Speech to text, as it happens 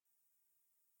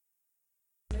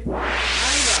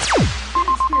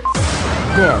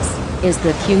This is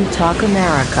the Q Talk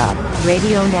America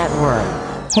Radio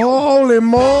Network. Holy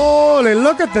moly,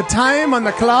 look at the time on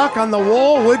the clock on the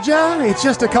wall, would ya? It's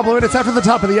just a couple of minutes after the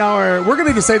top of the hour. We're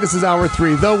going to say this is hour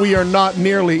 3, though we are not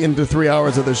nearly into 3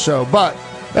 hours of this show. But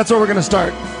that's where we're going to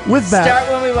start with that.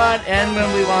 Start when we want, end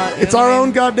when we want. It's our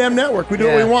own goddamn network. We do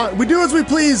what we want. We do as we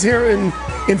please here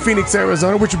in Phoenix,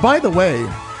 Arizona, which, by the way,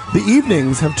 the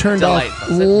evenings have turned out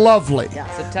lovely. Yeah.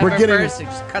 September 1st, it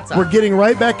just cuts off. We're getting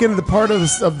right back into the part of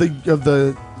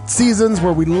the seasons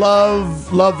where we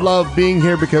love being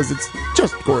here because it's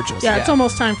just gorgeous. Yeah, it's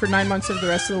almost time for 9 months of the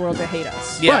rest of the world to hate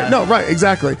us. Yeah. Right,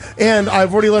 exactly. And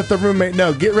I've already let the roommate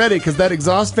know, get ready, because that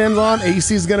exhaust fan's on,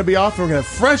 AC is going to be off, and we're going to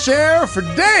have fresh air for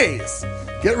days.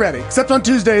 Get ready. Except on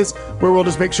Tuesdays, where we'll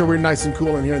just make sure we're nice and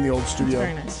cool in here in the old studio.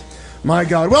 Very nice. My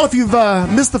God. Well, if you've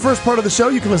missed the first part of the show,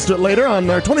 you can listen to it later on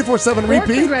our 24/7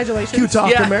 repeat. Congratulations. Q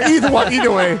Talk America.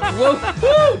 Either way.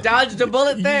 Woo, dodged a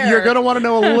bullet there. You're going to want to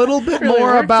know a little bit Really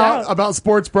more worked about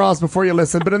sports bras before you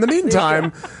listen. But in the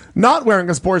meantime, not wearing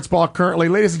a sports bra currently,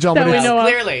 ladies and gentlemen, That we know of.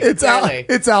 Clearly.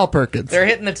 it's Al Perkins. They're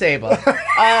hitting the table.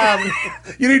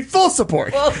 You need full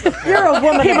support. You're a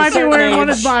woman. He of a might be certain wearing age. one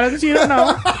of his bottoms. You don't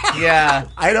know. Yeah.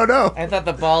 I don't know. I thought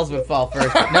the balls would fall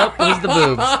first. Nope, it was the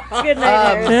boobs. Good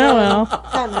night, Arizona. Yeah, well.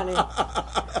 Come, honey.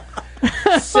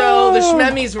 So the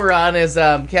Schmemmies we're on, as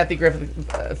Kathy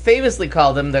Griffith famously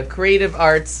called them, the Creative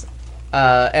Arts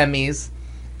Emmys,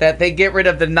 that they get rid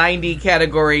of the 90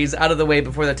 categories out of the way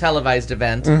before the televised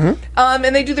event. And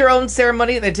they do their own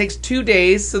ceremony. It takes 2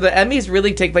 days, so the Emmys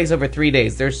really take place over 3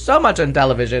 days. There's so much on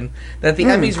television that the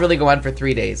Emmys really go on for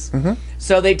 3 days.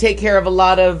 So they take care of a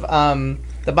lot of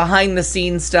the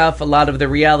behind-the-scenes stuff, a lot of the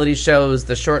reality shows,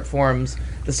 the short forms,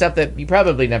 the stuff that you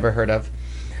probably never heard of.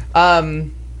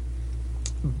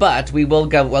 But we will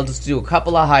go. We'll just do a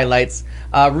couple of highlights.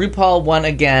 RuPaul won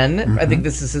again. I think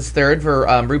this is his third for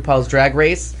RuPaul's Drag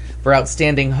Race for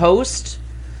Outstanding Host.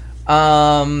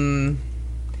 Hannah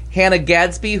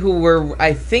Gadsby, who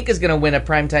I think is going to win a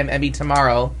Primetime Emmy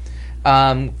tomorrow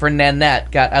for Nanette,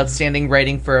 got Outstanding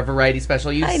Writing for a Variety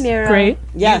Special. Hi, Nero. Great.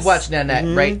 Yes. You watched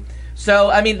Nanette, right?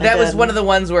 So, I mean, that was one of the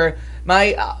ones where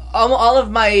my all of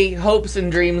my hopes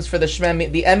and dreams for the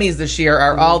Emmys this year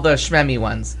are all the Schmemmy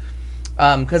ones.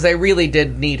 Because I really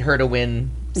did need her to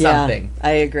win something. Yeah,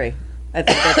 I agree. I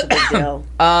think that's a big deal.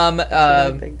 That's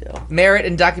a big deal. Merit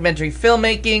in Documentary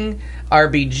Filmmaking.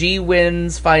 RBG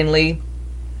wins, finally.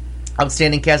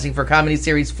 Outstanding Casting for Comedy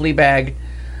Series, Fleabag.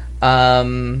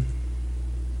 I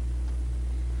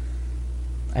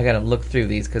gotta look through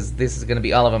these, because this is gonna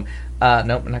be all of them.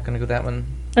 Nope, I'm not gonna go that one.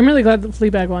 I'm really glad the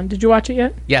Fleabag one. Did you watch it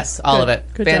yet? Yes, all of it.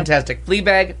 Good Fantastic. Job.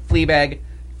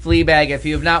 Fleabag. If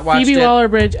you have not watched Phoebe it.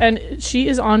 Waller-Bridge, and she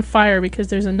is on fire because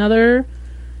there's another...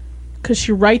 Because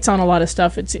she writes on a lot of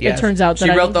stuff. It turns out that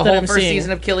she wrote the whole I'm first seeing.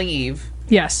 season of Killing Eve.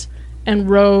 Yes, and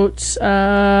wrote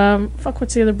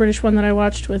what's the other British one that I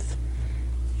watched with?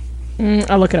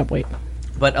 I'll look it up. Wait,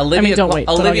 but Olivia don't wait,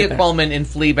 Olivia Colman in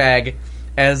Fleabag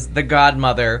as the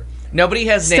godmother. Nobody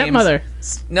has Stepmother.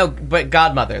 names. No, but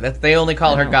godmother. They only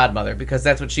call her godmother because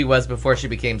that's what she was before she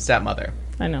became stepmother.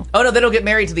 I know. Oh no, they don't get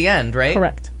married to the end, right?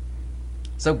 Correct.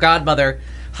 So godmother,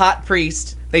 hot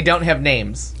priest. They don't have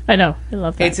names. I know. I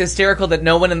love that. It's hysterical that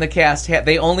no one in the cast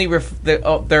they only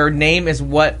their name is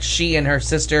what she and her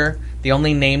sister, the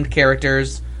only named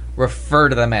characters, refer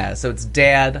to them as. So it's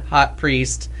dad, hot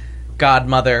priest,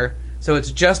 godmother. So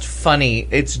it's just funny.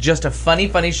 It's just a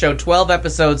funny show. 12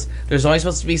 episodes. There's only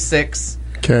supposed to be 6.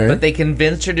 Okay. But they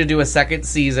convinced her to do a second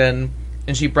season,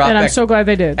 and she brought and back... I'm so glad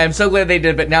they did. I'm so glad they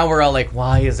did, but now we're all like,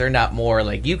 why is there not more?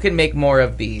 Like, you can make more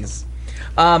of these.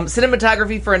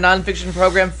 Cinematography for a nonfiction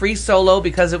program, Free Solo,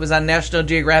 because it was on National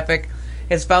Geographic,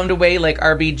 has found a way, like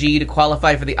RBG, to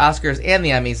qualify for the Oscars and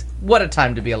the Emmys. What a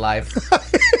time to be alive.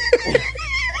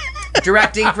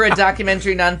 Directing for a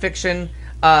documentary nonfiction,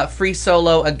 Free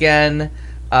Solo again.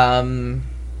 And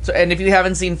if you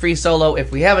haven't seen Free Solo,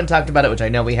 if we haven't talked about it, which I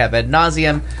know we have ad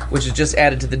nauseum, which is just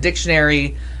added to the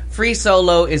dictionary, Free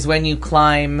Solo is when you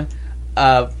climb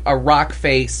a rock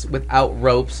face without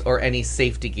ropes or any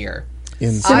safety gear.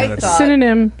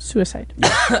 Synonym, suicide.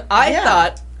 I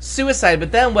thought suicide,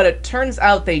 but then what it turns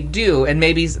out they do, and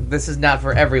maybe this is not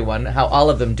for everyone, how all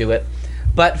of them do it,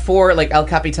 but for like El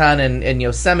Capitan and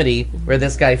Yosemite, where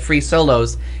this guy free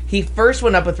solos, he first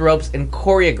went up with ropes and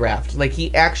choreographed. Like,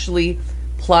 he actually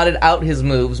plotted out his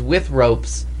moves with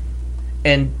ropes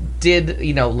and did,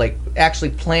 actually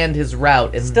planned his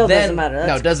route. And Still then, doesn't matter.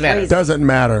 No, it doesn't matter. Doesn't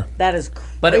matter. That is crazy.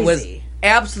 But it was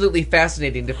absolutely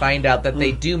fascinating to find out that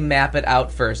they do map it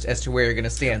out first as to where you're going to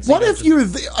stand. So What if you're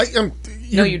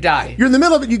No, you die. You're in the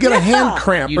middle of it. You get a hand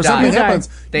cramp You or die. something You die. happens.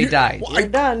 They die. You're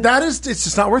done. That is, it's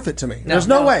just not worth it to me. There's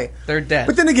no way. They're dead.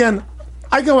 But then again,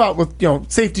 I go out with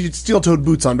safety steel-toed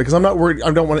boots on because I'm not worried.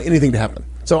 I don't want anything to happen.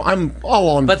 So I'm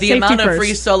all on. But the Safety amount of first.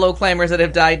 free solo climbers that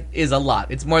have died is a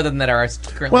lot. It's more than there are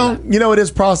currently. well, left. it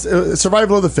is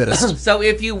survival of the fittest. So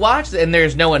if you watch, and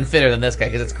there's no one fitter than this guy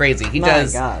because it's crazy.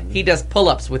 God. He does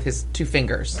pull-ups with his 2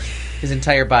 fingers, his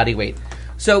entire body weight.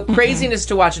 So craziness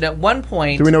to watch it. At one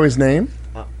point, Do we know his name?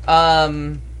 I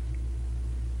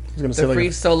was gonna say the like free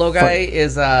a- solo guy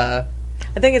is I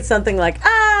think it's something like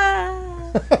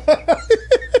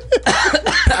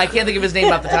I can't think of his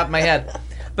name off the top of my head.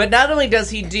 But not only does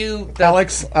he do the,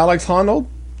 Alex Honnold.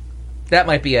 that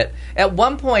might be it. At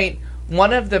one point,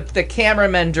 one of the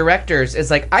cameramen directors is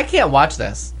like, I can't watch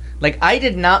this. Like, I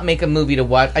did not make a movie to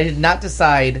watch. I did not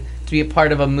decide to be a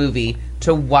part of a movie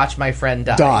to watch my friend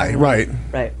die. Right.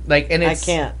 right. Like, and I it's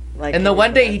can't. Like, and the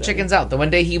one day he chickens out. The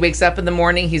one day he wakes up in the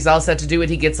morning, he's all set to do it.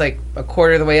 He gets like a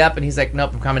quarter of the way up, and he's like,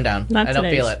 "Nope, I'm coming down. Not I don't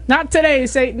today. feel it." Not today,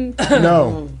 Satan.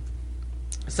 No.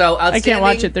 So I can't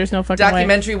watch it. There's no fucking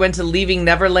documentary went to Leaving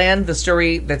Neverland, the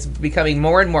story that's becoming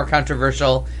more and more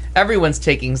controversial. Everyone's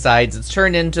taking sides. It's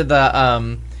turned into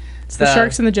the It's the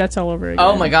Sharks and the Jets all over again.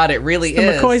 Oh my god, it really It's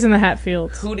the is. McCoys and the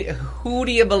Hatfields. Who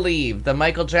do you believe? The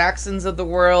Michael Jacksons of the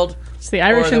world, It's the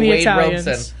Irish or and the Wade Italians.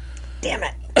 Robeson? Damn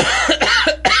it.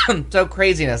 So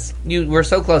craziness. You were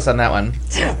so close on that one.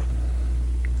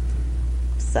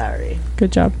 Sorry.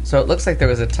 Good job. So it looks like there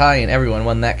was a tie, and everyone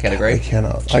won that I category.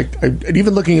 cannot. And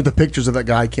even looking at the pictures of that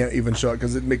guy, I can't even show it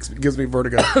because it gives me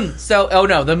vertigo. So, oh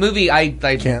no, the movie I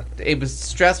Can't. It was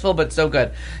stressful, but so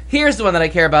good. Here's the one that I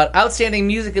care about: outstanding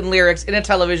music and lyrics in a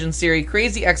television series.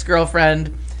 Crazy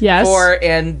Ex-Girlfriend. Yes.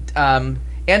 And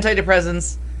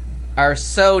antidepressants are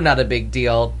so not a big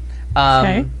deal.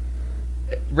 Okay.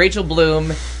 Rachel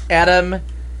Bloom, Adam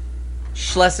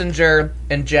Schlesinger,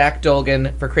 and Jack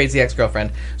Dolgan for Crazy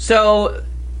Ex-Girlfriend. So,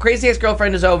 Crazy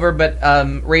Ex-Girlfriend is over, but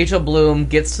Rachel Bloom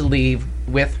gets to leave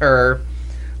with her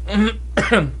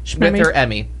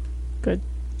Emmy. Good.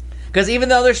 Because even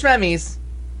though they're schmemmies,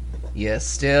 you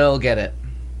still get it.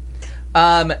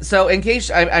 So in case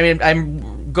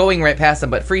I'm going right past them,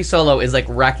 but Free Solo is like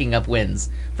racking up wins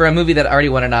for a movie that already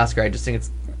won an Oscar. I just think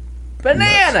it's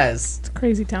bananas. It's a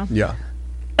crazy town. Yeah.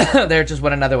 There just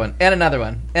won another one, and another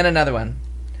one, and another one.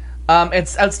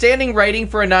 It's outstanding writing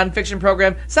for a nonfiction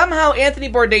program. Somehow Anthony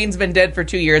Bourdain's been dead for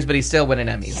 2 years, but he's still winning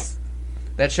Emmys.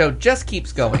 That show just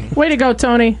keeps going. Way to go,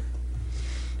 Tony.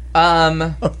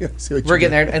 Oh, yeah, see what you We're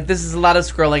getting did. there, and this is a lot of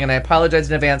scrolling, and I apologize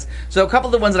in advance. So a couple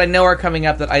of the ones that I know are coming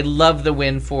up that I love the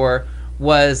win for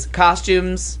was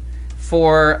costumes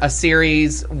for a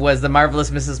series, was The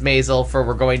Marvelous Mrs. Maisel for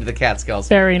We're Going to the Catskills.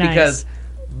 Very nice. Because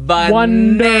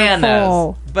bananas.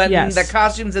 Wonderful. But Yes. the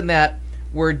costumes in that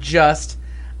were just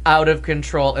out of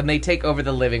control, and they take over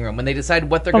the living room when they decide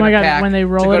what they're Oh going my to God, pack. when they to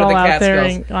roll go it to the all out there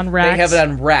Catskills. on racks. They have it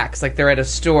on racks like they're at a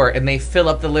store, and they fill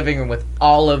up the living room with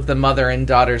all of the mother and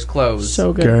daughter's clothes.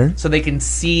 So good. Okay. So they can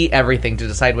see everything to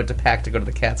decide what to pack to go to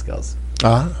the Catskills.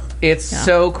 It's Yeah.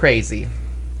 so crazy.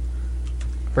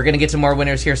 We're going to get to more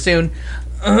winners here soon.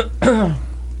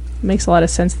 Makes a lot of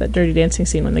sense, that Dirty Dancing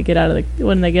scene when they get out of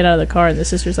the car and the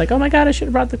sister's like, "Oh my God, I should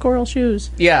have brought the coral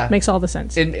shoes." Yeah. Makes all the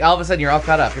sense. And all of a sudden you're all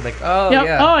caught up. You're like, oh, Yep.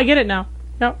 yeah. Oh, I get it now.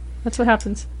 Yep. That's what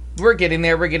happens. We're getting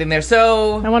there. We're getting there.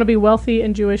 So I want to be wealthy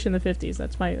and Jewish in the 50s.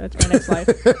 That's my next life.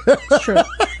 It's true.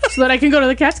 So that I can go to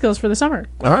the Catskills for the summer.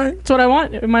 All right. That's what I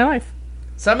want in my life.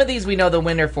 some of these we know the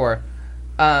winner for.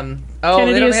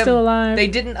 Kennedy they don't is still alive. They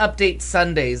didn't update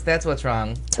Sundays. That's what's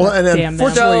wrong. Well, and Damn them.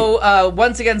 unfortunately, So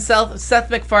once again, Seth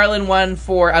MacFarlane won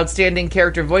for outstanding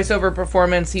character voiceover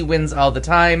performance. He wins all the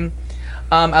time.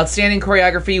 Outstanding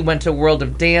choreography went to World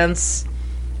of Dance.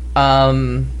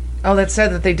 That's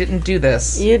sad that they didn't do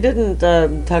this. You didn't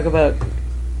talk about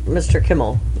Mr.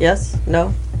 Kimmel. Yes?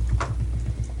 No?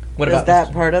 What Is about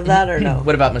that part of that or no?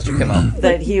 What about Mr. Kimmel?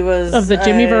 That he was Of the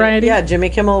Jimmy variety? Yeah, Jimmy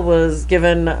Kimmel was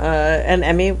given an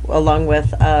Emmy along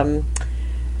with.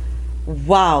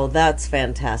 Wow, that's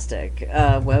fantastic.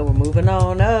 Well, we're moving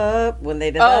on up. When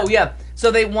they did that. Oh yeah, so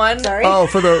they won. Sorry.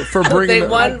 for bringing They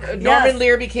won. Yes. Norman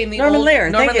Lear became the Norman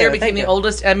Lear, thank you, became thank the you.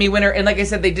 oldest Emmy winner, and like I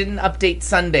said, they didn't update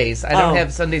Sundays. I don't Oh.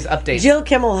 have Sundays updated. Jill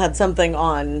Kimmel had something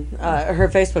on her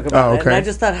Facebook about it, okay. and I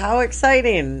just thought, how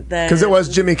exciting! because it was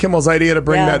Jimmy Kimmel's idea to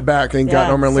bring Yeah. that back, and he got Yeah,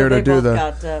 Norman so Lear they to do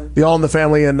both got, the All in the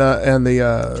Family and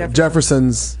the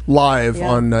Jeffersons live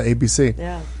Yeah. on ABC.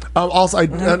 Yeah. Also,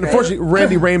 unfortunately,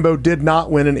 Randy Rainbow did not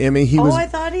win an Emmy. He was I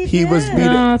thought he was did. beat.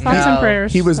 Thoughts and No.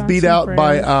 prayers. He was Thoughts beat and out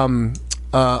by prayers.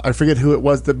 I forget who it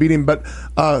was that beat him, but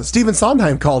Stephen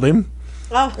Sondheim called him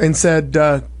Oh. and said,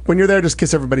 "When you're there, just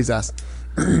kiss everybody's ass."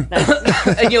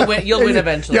 And you'll win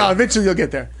eventually. Yeah, eventually you'll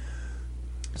get there.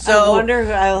 So I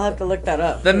wonder. I'll have to look that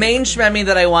up. the main Shmemmy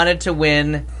that I wanted to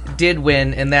win did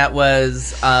win, and that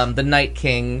was the Night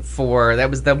King that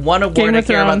was the one award Game I of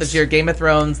care about Thrones. this year. Game of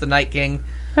Thrones, the Night King.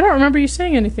 I don't remember you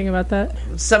saying anything about that.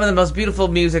 Some of the most beautiful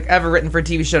music ever written for a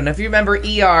TV show. Now, if you remember,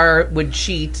 ER would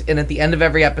cheat, and at the end of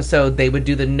every episode, they would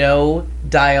do the no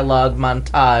dialogue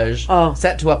montage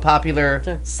set to a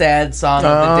popular sad song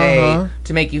of the day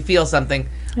to make you feel something.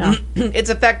 Yeah. It's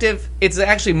effective. It's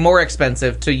actually more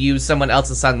expensive to use someone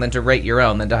else's song than to write your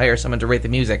own, than to hire someone to write the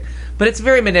music. But it's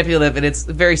very manipulative, and it's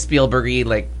very Spielberg-y,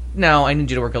 like, no, I need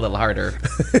you to work a little harder.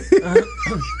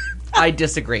 I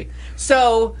disagree.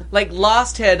 So, like,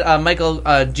 Lost had Michael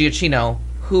Giacchino,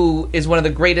 who is one of the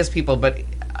greatest people, but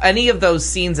any of those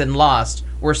scenes in Lost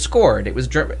were scored. It was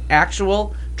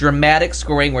actual dramatic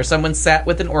scoring where someone sat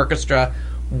with an orchestra,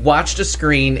 watched a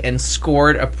screen, and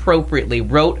scored appropriately,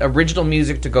 wrote original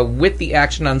music to go with the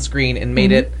action on screen, and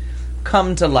made it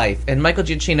come to life. And Michael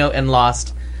Giacchino in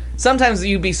Lost, sometimes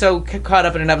you'd be so caught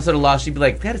up in an episode of Lost, you'd be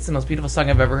like, that is the most beautiful song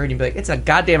I've ever heard. And you'd be like, it's a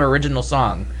goddamn original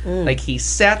song. Like, he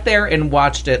sat there and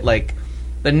watched it like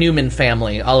the Newman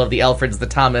family, all of the Alfreds, the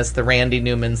Thomas, the Randy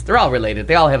Newmans. They're all related.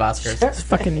 They all have Oscars. It's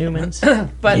fucking Newman's.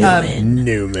 But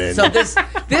Newman. so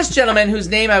this gentleman, whose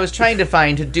name I was trying to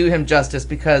find to do him justice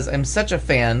because I'm such a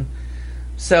fan,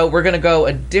 so we're going to go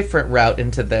a different route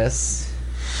into this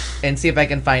and see if I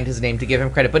can find his name to give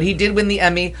him credit. But he did win the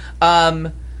Emmy.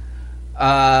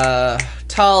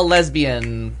 Tall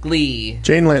lesbian, Glee.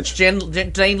 Jane Lynch. Jane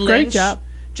Lynch. Great job.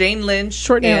 Jane Lynch.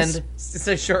 Short nails. And it's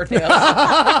a short nails.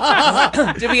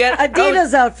 Did we get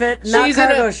Adidas outfit, not she's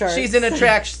cargo in a, shorts. She's in a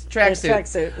tracksuit.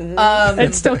 Tracksuit. Mhm.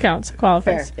 It still counts. It Fair.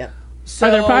 qualifies. Yeah. So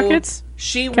Are there pockets?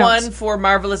 She Counts. won for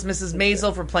Marvelous Mrs.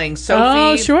 Maisel for playing Sophie.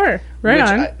 Oh, sure. Right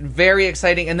which, on. very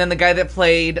exciting. And then the guy that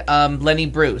played Lenny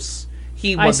Bruce.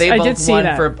 They I both did see won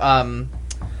that. for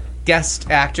guest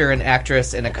actor and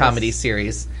actress in a comedy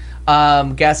series.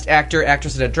 Guest actor,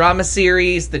 actress in a drama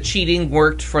series. The Cheating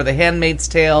worked for The Handmaid's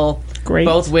Tale. Great.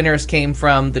 Both winners came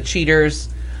from The Cheaters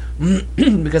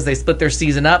because they split their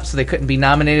season up, so they couldn't be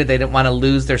nominated. They didn't want to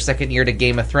lose their second year to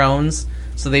Game of Thrones.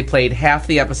 So they played half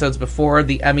the episodes before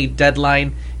the Emmy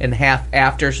deadline and half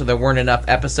after, so there weren't enough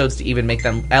episodes to even make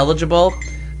them eligible.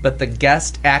 But the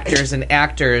guest actors and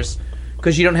actors,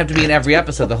 because you don't have to be in every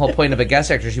episode. The whole point of a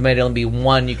guest actor is you might only be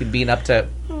one. You could be in up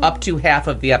to half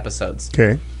of the episodes.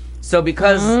 Okay. So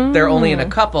because they're only in a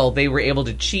couple, they were able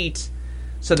to cheat.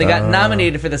 So they got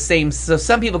nominated for the same. So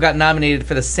some people got nominated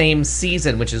for the same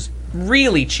season, which is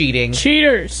really cheating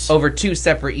Cheaters. over 2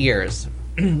 separate years,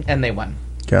 and they won.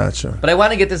 Gotcha. But I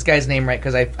want to get this guy's name right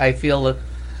because I feel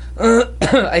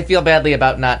I feel badly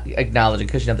about not acknowledging,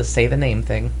 because you know the say the name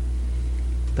thing.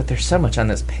 But there's so much on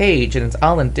this page, and it's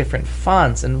all in different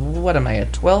fonts. And what am I, a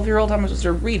 12-year-old? How am I supposed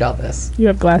to read all this? You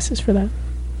have glasses for that.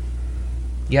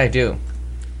 Yeah, I do.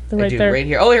 They're I right do. there. Right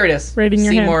here. Oh, here it is. Right in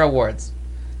your hand. Seymour Awards.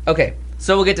 Okay,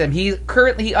 so we'll get to him. He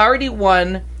already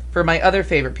won for my other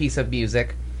favorite piece of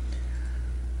music.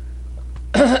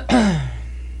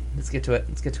 Let's get to it.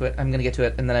 I'm going to get to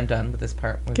it, and then I'm done with this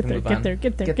part. We Get can there, move get on. there,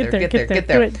 get there, Get get there, there, get get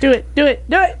there. there. Do it, do it,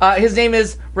 do it, do it. His name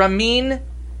is Ramin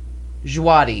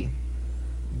Djawadi.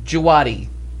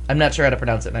 I'm not sure how to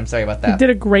pronounce it, and I'm sorry about You that. did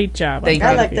a great job. Thank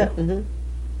I you. like that. Mm-hmm.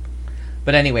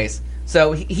 But anyways,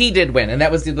 so he did win, and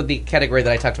that was the category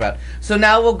that I talked about. So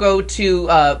now we'll go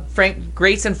to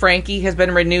Grace and Frankie has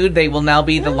been renewed. They will now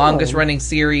be the longest running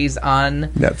series on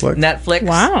Netflix.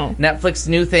 Wow. Netflix's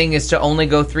new thing is to only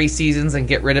go 3 seasons and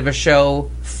get rid of a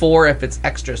show 4 if it's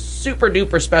extra super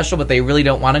duper special, but they really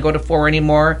don't want to go to 4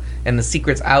 anymore, and the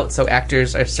secret's out, so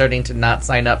actors are starting to not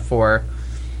sign up for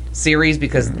series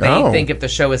because they think if the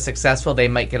show is successful, they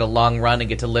might get a long run and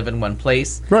get to live in one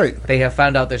place. Right. They have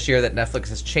found out this year that Netflix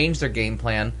has changed their game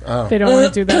plan. They don't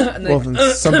want to do that. And Well, then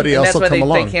somebody else that's will why come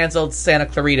along. they canceled Santa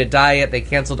Clarita Diet. They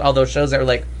canceled all those shows that were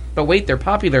like, but wait, they're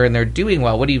popular and they're doing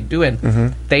well. What are you doing?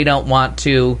 Mm-hmm. They don't want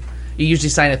to. You usually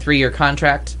sign a 3-year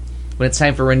contract. When it's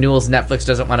time for renewals, Netflix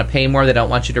doesn't want to pay more. They don't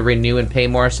want you to renew and pay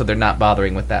more, so they're not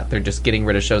bothering with that. They're just getting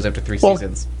rid of shows after 3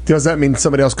 seasons. Does that mean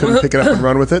somebody else couldn't pick it up and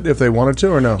run with it if they wanted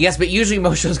to, or no? Yes, but usually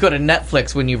most shows go to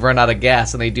Netflix when you've run out of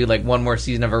gas, and they do like one more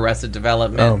season of Arrested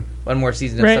Development, one more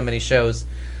season of so many shows.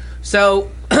 So,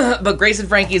 but Grace and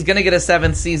Frankie is going to get a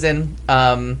 7th season.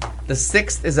 The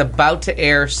 6th is about to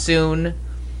air soon,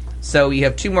 so you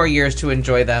have 2 more years to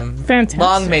enjoy them. Fantastic.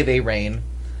 Long may they reign.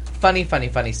 Funny, funny,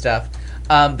 funny stuff.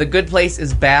 The Good Place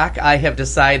is back. I have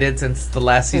decided since the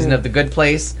last season of The Good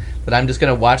Place that I'm just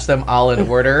going to watch them all in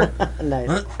order.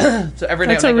 Nice. So every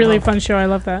night That's when a I come really home, fun show. I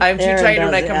love that. I'm too Aaron tired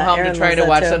when does I come it. home Aaron to try loves to that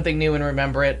watch too. something new and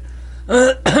remember it.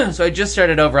 So I just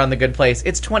started over on The Good Place.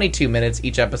 It's 22 minutes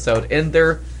each episode, and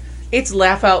it's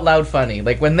laugh out loud funny.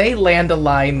 Like when they land a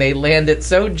line, they land it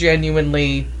so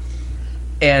genuinely,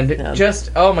 and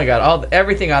just oh my god,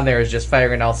 everything on there is just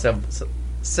firing all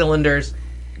cylinders.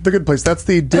 The Good Place. That's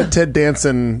the Ted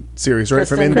Danson series, right?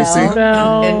 Kristen from NBC.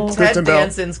 Bell. And Ted Kristen Bell.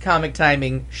 Danson's comic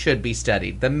timing should be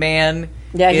studied. The man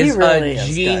he is really a is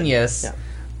good. genius Yeah.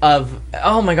 of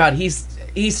oh my god, he's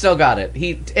still got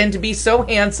it. And to be so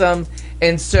handsome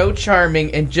and so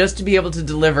charming and just to be able to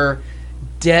deliver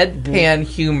deadpan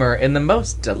humor in the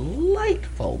most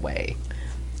delightful way.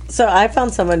 So I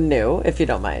found someone new, if you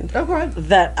don't mind, Oh, go ahead.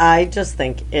 that I just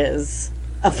think is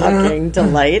a fucking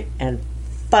delight and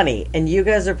funny. And you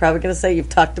guys are probably going to say you've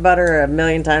talked about her a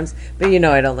million times, but you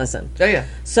know I don't listen. Oh yeah.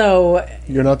 So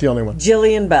You're not the only one.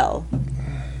 Jillian Bell,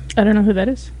 I don't know who that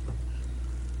is.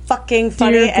 fucking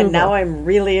funny, Dear and Google. now I'm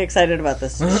really excited about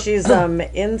this. She's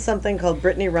in something called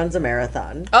Brittany Runs a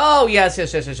Marathon. Oh yes.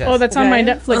 Oh, that's on my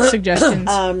Okay. Netflix suggestions.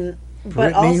 But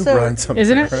Brittany also, runs something.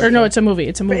 Isn't it? Or no, it's a movie.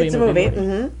 It's a movie. it's a movie.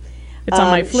 Mm-hmm. It's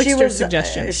on my She Flickster was,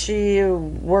 suggestions. she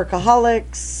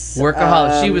Workaholics.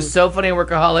 Workaholics. She was so funny in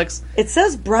Workaholics. It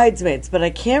says Bridesmaids, but I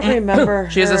can't remember.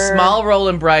 She has a her- small role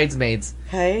in Bridesmaids.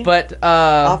 Okay. But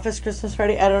Office Christmas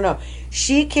Party. I don't know.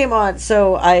 She came on,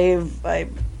 so I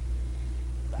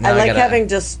now like gotta- having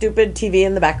just stupid TV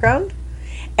in the background,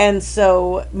 and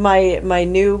so my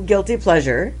new guilty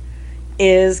pleasure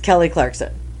is Kelly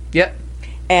Clarkson, Yep.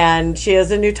 and she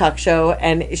has a new talk show,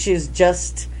 and she's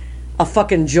just a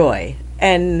fucking joy.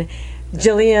 And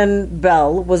Jillian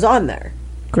Bell was on there,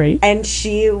 Great. and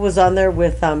she was on there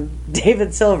with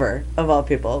David Silver of all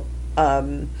people.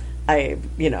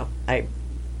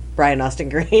 Brian Austin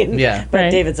Green, Yeah. but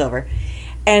Right. David Silver,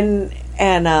 and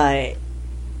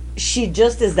she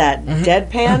just is that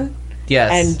deadpan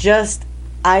Yes. and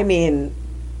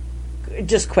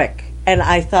just quick. And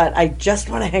I thought I just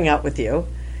want to hang out with you.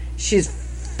 She's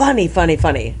funny.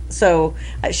 So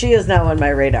she is now on my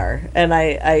radar, and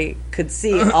I could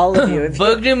see all of you. If you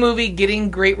Boog new movie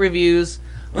getting great reviews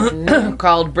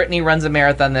called Brittany Runs a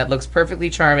Marathon that looks perfectly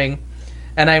charming.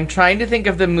 And I'm trying to think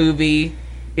of the movie.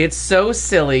 It's so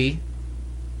silly.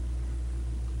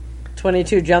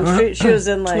 22 Jump Street, she was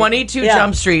in 22 yeah,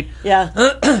 Jump Street. Yeah,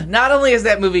 Not only is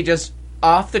that movie just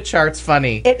off the charts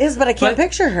funny, it is, but I can't But-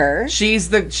 picture her. she's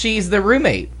the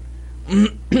roommate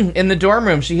in the dorm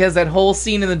room. She has that whole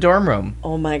scene in the dorm room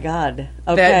Oh my god!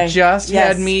 Okay, that just Yes.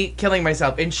 had me killing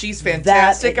myself. And she's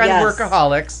fantastic on yes.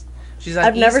 Workaholics. She's on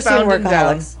I've never seen Eastbound and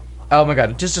Down. Workaholics. Oh my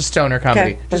god, just a stoner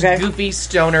comedy. Okay, Just okay. goofy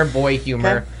stoner boy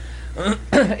humor.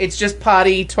 It's just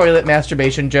potty toilet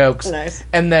masturbation jokes. Nice.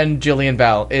 And then Jillian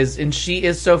Bell and she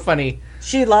is so funny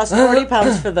She lost 40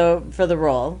 pounds for the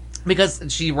role. because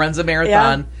she runs a Yeah.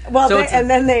 marathon. Well, so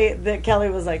Kelly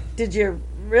was like, "Did you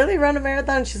really run a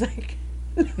marathon?" She's like,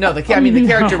 no, the character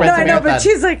 "No, runs I a know," marathon. but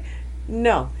she's like,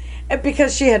 "No." And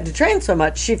because she had to train so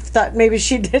much, she thought maybe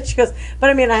she did. She goes, "But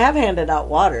I mean, I have handed out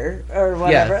water or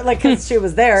whatever, Yeah. like because she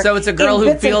was there." So it's a girl in who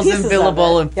bits and feels pieces of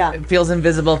invisible it. and yeah. feels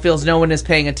invisible, feels no one is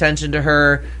paying attention to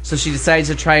her. So she decides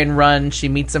to try and run. She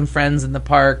meets some friends in the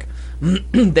park.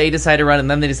 They decide to run, and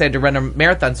then they decide to run a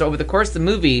marathon. So over the course of the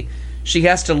movie, she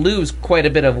has to lose quite a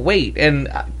bit of weight, and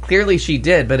clearly she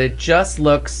did. But it just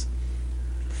looks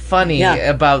funny Yeah.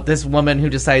 about this woman who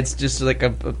decides just like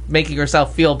making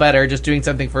herself feel better, just doing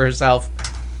something for herself.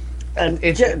 And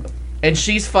And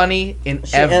she's funny in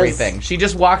everything. She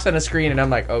just walks on a screen, and I'm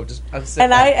like, oh, I'm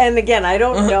sitting And I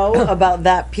don't know about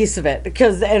that piece of it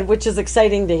which is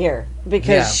exciting to hear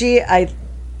because Yeah. I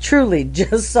truly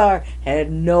just saw her,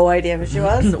 had no idea who she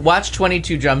was. watch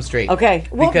 22 Jump Street. Okay,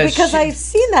 well, because she- I've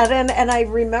seen that and I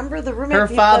remember the roommate. her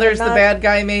people that are father's the not- bad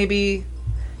guy, maybe.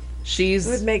 It would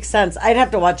She's make sense. I'd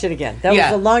have to watch it again. That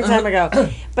Yeah. was a long time ago.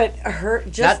 But her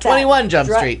just not that 21 Jump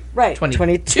Street, right?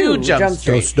 22 Jump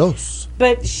Street. Dos.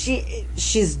 But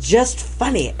she's just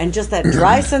funny and just that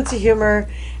dry sense of humor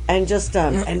and just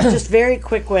very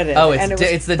quick witted. Oh, and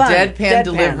it's the fun.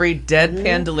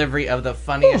 deadpan delivery of the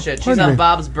funniest shit. She's pardon on me.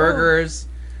 Bob's Burgers.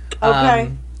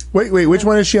 Okay. Wait, which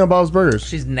one is she on Bob's Burgers?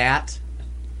 She's Nat.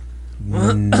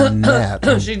 Nat.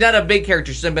 She's not a big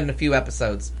character. She's been in a few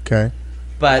episodes, Okay.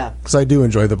 but Yeah. Because I do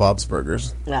enjoy the Bob's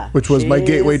Burgers, Yeah, which was my she's-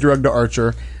 gateway drug to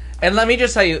Archer. and let me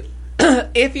just tell you,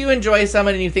 if you enjoy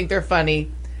someone and you think they're funny,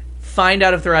 find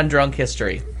out if they're on Drunk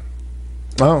History.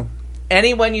 Oh,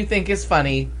 Anyone you think is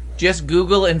funny, just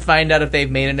Google and find out if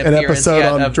they've made an appearance episode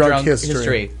yet on of Drunk Drunk History.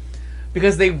 History.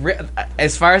 Because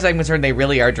as far as I'm concerned, they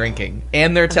really are drinking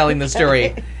and they're telling the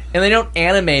story, and they don't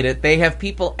animate it. They have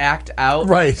people act out,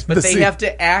 Right, But the they scene- have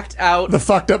to act out the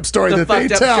fucked up story the that they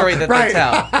fucked up tell. story that right. they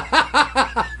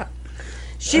tell.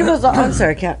 She was. I'm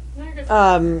sorry, Kat.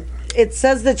 It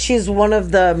says that she's one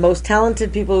of the most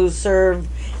talented people who serve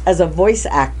as a voice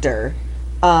actor.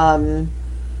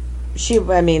 She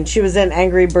was in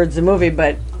Angry Birds the movie,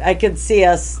 but I could see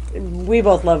us. We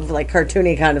both love like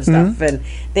cartoony kind of stuff, and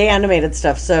the animated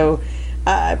stuff. So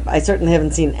I certainly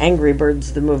haven't seen Angry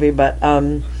Birds the movie, but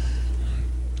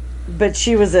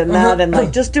she was in that and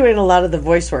like just doing a lot of the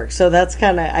voice work. So that's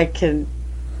kind of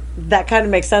that kind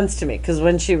of makes sense to me because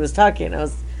when she was talking, I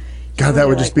was. God, that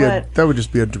would like, just be what? that would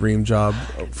just be a dream job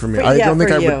for me. For- I yeah, don't think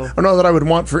for I would. you. I don't know that I would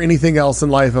want for anything else in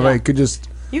life if I could just.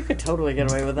 You could totally get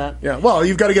away with that. Yeah. Well,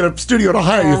 you've got to get a studio to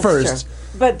hire you That's first. true.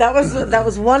 But that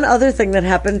was one other thing that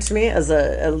happened to me as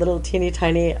a little teeny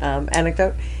tiny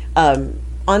anecdote.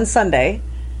 On Sunday,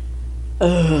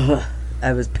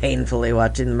 I was painfully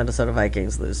watching the Minnesota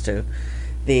Vikings lose to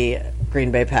the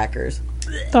Green Bay Packers.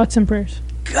 Thoughts and prayers.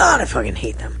 God, I fucking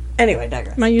hate them. Anyway,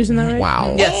 digress. Am I using that right?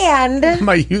 Wow. Yes. And Am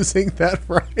I using that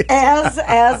right? as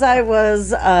I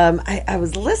was I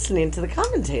was listening to the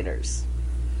commentators,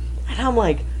 and I'm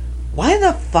like, why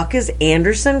the fuck is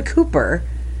Anderson Cooper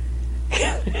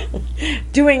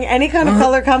doing any kind of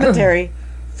color commentary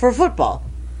for football?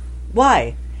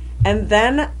 Why? And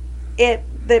then it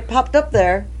popped up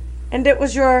there, and it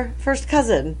was your first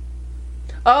cousin.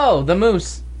 Oh, the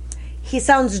moose. He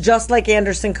sounds just like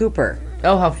Anderson Cooper.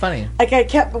 Oh, how funny. Like I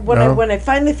kept when No. I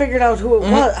finally figured out who it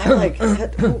was, I'm like,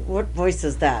 what voice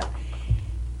is that?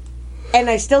 And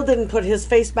I still didn't put his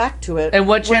face back to it. And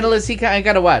what channel is he? I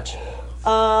gotta watch.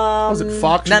 Was it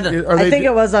Fox? No, no. Are I they- think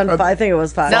it was on. are I think it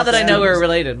was Fox. Now that I know we're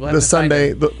related, we'll have the to find Sunday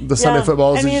it. the Sunday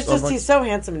football. I mean, is it's just he's so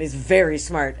handsome and he's very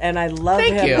smart, and I love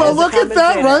Thank him. you. as well, a look at that.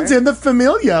 commentator. Runs in the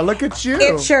familia. Look at you.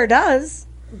 It sure does.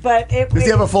 But Does he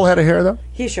have a full head of hair though?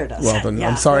 He sure does. Well then, Yeah,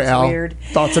 I'm sorry, that's Al. Weird.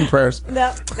 Thoughts and prayers.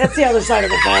 No, that's the other side of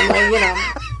the family,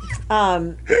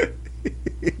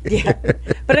 Yeah.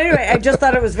 But anyway, I just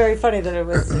thought it was very funny that it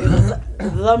was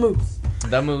the moose.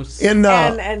 The moose. In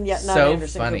And yet not so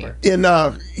Anderson funny. Cooper. in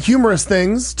humorous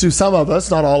things to some of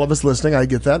us, not all of us listening, I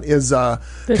get that, is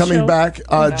coming show? back.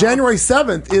 January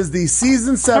 7th is the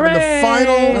season 7, the Hooray!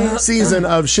 final season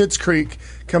of Schitt's Creek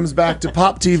comes back to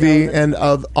Pop TV and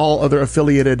of all other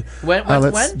affiliated When-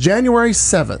 outlets. when? January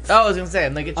 7th. Oh, I was gonna say,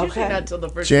 I'm like, it's usually Okay. not till the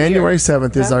first January year.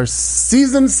 7th is our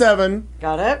season 7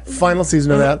 Got it? final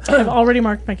season of that. I've already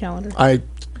marked my calendar. I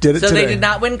did it So today. they did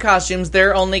not win costumes.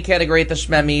 Their only category at the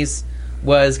Schmemmies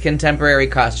was contemporary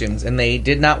costumes, and they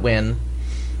did not win.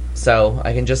 So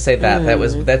I can just say that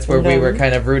that's where we were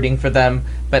kind of rooting for them.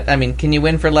 But I mean, can you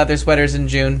win for leather sweaters in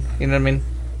June? You know what I mean?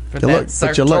 For You that look-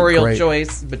 but you look sartorial great.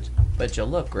 choice, but you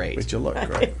look great. But you look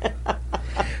great.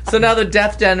 So now the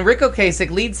Def Den, Rick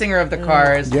Ocasek, lead singer of the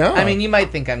Cars. Yeah. I mean, you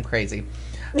might think I'm crazy.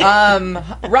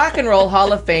 Rock and Roll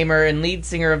Hall of Famer and lead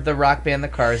singer of the rock band The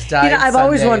Cars died. I've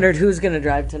always Sunday. wondered who's going to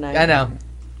drive tonight. I know.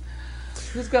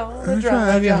 Who's gonna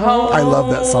drive you home? I love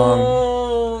that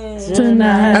song.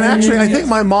 Tonight. And actually, I think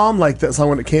my mom liked that song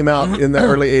when it came out in the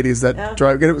early '80s. That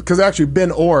drive because actually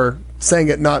Ben Orr sang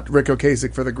it, not Rick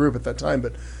Ocasek for the group at that time,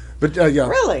 but yeah,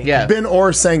 Really? Yeah. Ben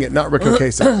Orr sang it, not Rick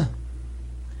Ocasek.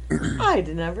 I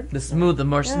did never. The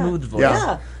more smooth voice.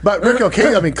 Yeah. But Rick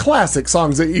Ocasek, I mean, classic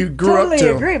songs that you grew Totally up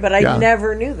to. agree, but I Yeah.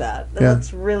 never knew that. Yeah.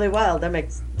 That's really wild. That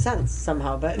makes sense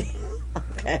somehow, but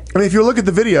okay. I mean, if you look at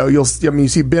the video, you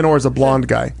see Ben Orr as a blonde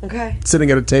guy Okay. sitting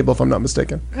at a table, if I'm not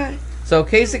mistaken. Okay. So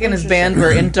Kasich and his band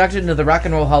were inducted into the Rock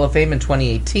and Roll Hall of Fame in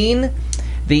 2018.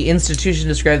 The institution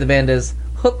described the band as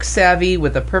hook savvy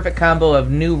with a perfect combo of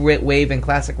new wave and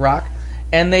classic rock,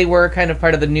 and they were kind of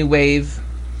part of the new wave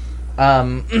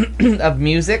of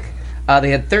music. They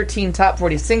had 13 top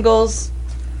 40 singles.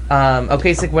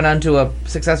 Ocasek went on to a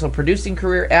successful producing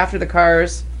career after the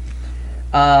Cars.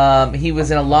 He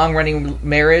was in a long-running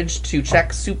marriage to Czech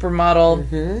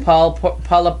supermodel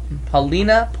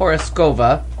Paulina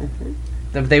Poroskova.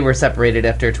 They were separated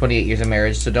after 28 years of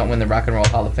marriage, so don't win the Rock and Roll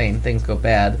Hall of Fame. Things go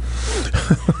bad.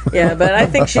 Yeah, but I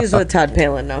think she's with Todd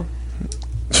Palin now.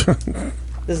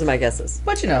 This is my guesses.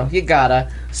 But you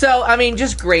gotta. So, I mean,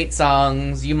 just great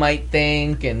songs, you might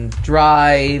think, and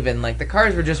Drive, and like the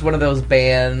Cars were just one of those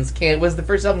bands. Was the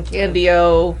first album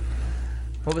Candio?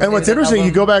 What was the And name what's of that interesting, you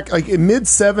album? go back like in mid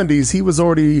 '70s, he was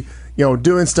already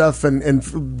doing stuff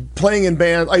and playing in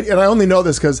bands. And I only know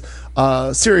this because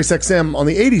Sirius XM on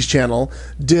the '80s channel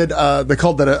did they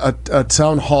called that a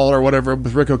town hall or whatever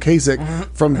with Rick Ocasek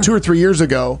from 2 or 3 years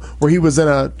ago, where he was in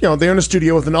they're in a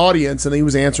studio with an audience and he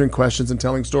was answering questions and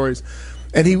telling stories,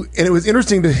 and it was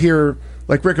interesting to hear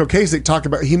like Rick Ocasek talk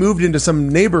about he moved into some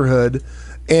neighborhood.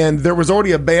 And there was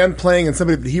already a band playing and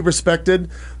somebody that he respected,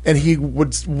 and he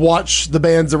would watch the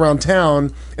bands around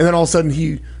town, and then all of a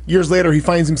sudden years later he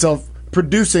finds himself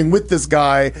producing with this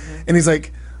guy, and he's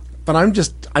like, But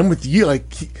I'm with you. Like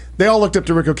they all looked up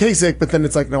to Rick Ocasek, but then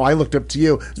it's like, no, I looked up to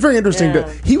you. It's very interesting.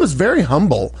 Yeah. He was very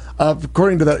humble,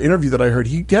 according to that interview that I heard.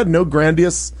 He had no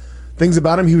grandiose things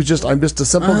about him. He was just, I'm just a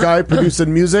simple guy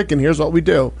producing music, and here's what we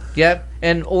do. Yep.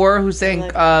 And Orr, who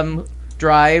sang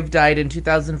Drive, died in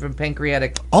 2000 from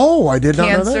pancreatic Oh, I did not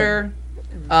know that. cancer.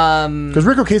 Because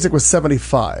Rick Ocasek was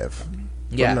 75,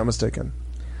 if Yeah. I'm not mistaken.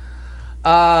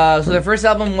 So the first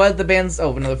album was the band's.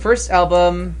 Oh no, the first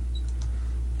album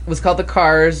was called The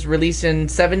Cars, released in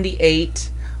 '78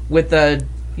 with the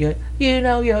you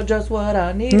know you're just what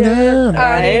I needed. Yeah.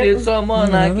 I needed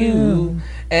someone like you.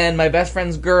 And My Best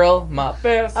Friend's Girl, My Best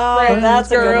Friend's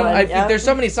that's a good Girl. one. Yep. There's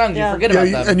so many songs Yeah. you forget Yeah,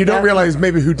 about them. and you don't realize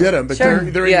maybe who did them, but Sure.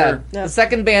 they're in Yeah. your... Yeah.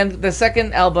 The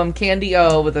second album, Candy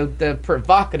O, with the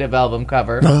provocative album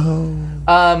cover.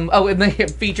 Oh. And they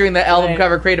featuring the album Right.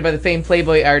 cover created by the famed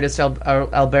Playboy artist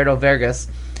Alberto Vergas.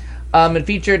 It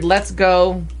featured "Let's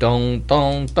Go," don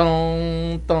don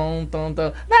don don don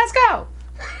don. Let's go.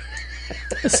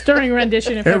 A stirring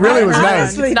rendition. If It ever really I was heard nice. one.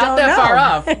 Honestly, It's not don't that know. far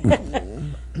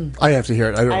off. I have to hear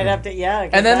it. I don't I'd know. have to, yeah. 'cause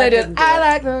And then that they did didn't do "I it.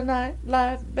 Like the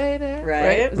Nightlife, Baby."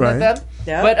 Right. Isn't Right. that them?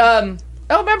 Yeah.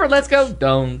 But remember "Let's Go."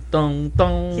 Don don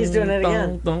don. He's doing it don,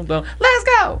 again. Don, don. Let's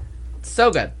go.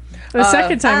 So good. The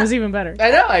second time was even better.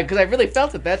 I know, because I really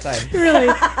felt it that time. Really,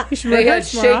 you should They had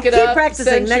rehearse more. "Shake It Keep Up," practicing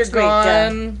 "Since next You're week,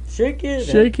 Jen. Gone." Shake it.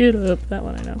 Shake it up. That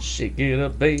one I know. Shake it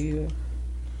up, baby. No,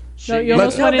 Shake you it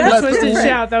almost up. went into that's Twist and different.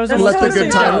 Shout. That was That's almost Let the Twist good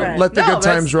and time, Shout. Right. let the good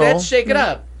times roll. That's "Shake It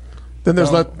Up." Then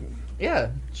there's let Yeah,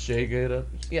 shake it up.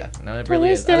 Yeah, no, it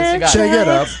really is. Twist Honest to and God. shake it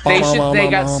up. They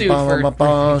got sued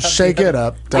for- shake it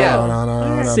up.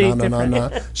 Yeah. See,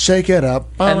 different. Shake it up.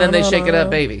 And then they shake it up,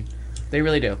 baby. They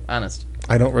really do. Honest.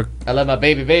 I don't. I love my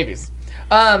babies.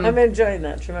 I'm enjoying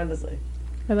that tremendously.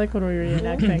 I like when we were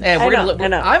reenacting. And I we're know, gonna look, I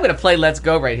know. I'm gonna play "Let's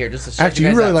Go" right here just to shut Actually, you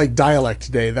you guys really up. like dialect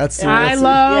today. That's I that's-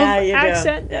 love Yeah, you do.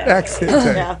 accent. Yeah. accent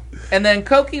day. Yeah. And then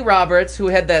Cokie Roberts, who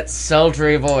had that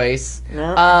sultry voice,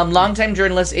 Yeah. longtime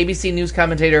journalist, ABC News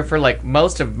commentator for like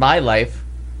most of my life.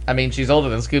 I mean, she's older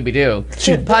than Scooby Doo.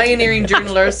 Pioneering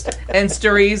journalist, and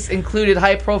stories included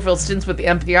high-profile stints with the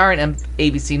NPR and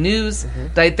ABC News.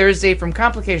 Died Thursday from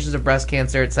complications of breast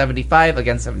cancer at 75.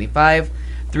 Again, 75.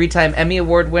 Three-time Emmy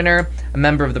Award winner, a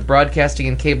member of the Broadcasting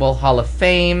and Cable Hall of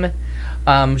Fame.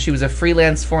 She was a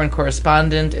freelance foreign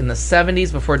correspondent in the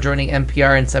 70s before joining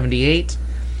NPR in 78.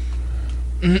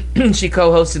 She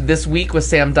co-hosted This Week with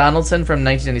Sam Donaldson from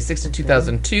 1996 to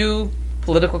 2002.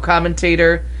 Political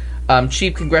commentator,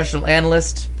 chief congressional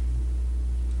analyst,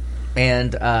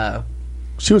 and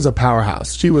She was a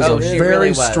powerhouse. She was Oh, a she very really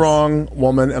was. strong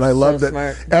woman, and I loved that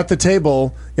smart. at the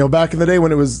table. You know, back in the day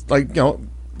when it was like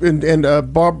and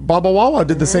Baba Wawa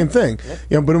did the same thing.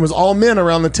 You know, when it was all men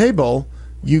around the table,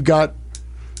 you got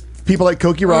people like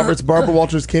Cokie Roberts, Barbara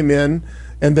Walters came in,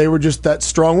 and they were just that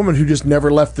strong woman who just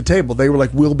never left the table. They were like,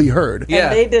 "We'll be heard." yeah,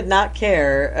 And they did not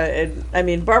care. I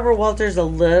mean, Barbara Walters a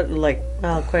little,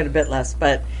 quite a bit less,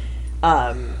 but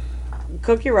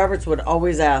Cokie Roberts would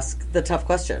always ask the tough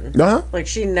question. Uh-huh. Like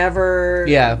she never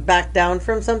Yeah. backed down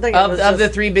from something. It of was the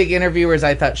just- three big interviewers,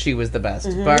 I thought she was the best.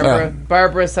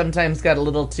 Barbara sometimes got a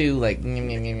little too like. Nyeh,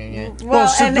 nyeh, nyeh, nyeh, nyeh. Well,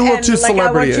 she's a little too like,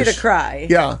 I want you to celebrity-ish. cry.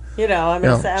 Yeah. You know, I'm Yeah.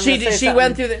 gonna say, I'm She gonna say she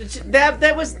went something. through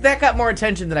that got more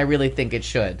attention than I really think it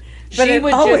should. But she it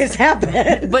would always just,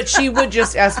 happened. but she would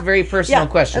just ask very personal Yeah,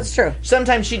 questions. that's true.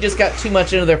 Sometimes she just got too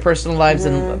much into their personal lives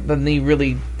than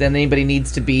anybody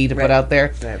needs to be to put Right. out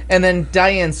there. Right. And then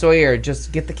Diane Sawyer,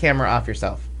 just get the camera off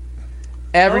yourself.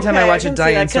 Every time I watch a can see that,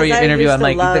 Diane 'cause Sawyer I interview, used I'm to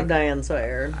like, love Diane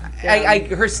Sawyer.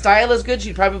 her style is good.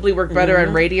 She'd probably work better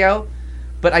on radio,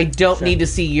 but I don't need to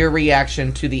see your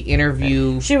reaction to the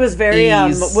interview. She was very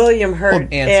ease William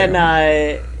Hurt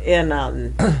answer.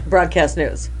 in broadcast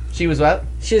news. She was what?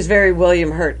 She was very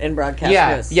William Hurt in broadcast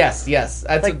Yeah, news. yes.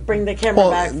 That's Like bring the camera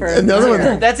Well, back for another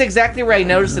one- That's exactly where I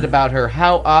noticed it about her.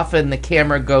 How often the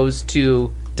camera goes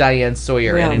to Diane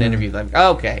Sawyer in Yeah. an interview. Like,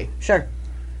 okay, Sure.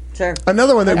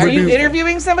 Another one that are would you be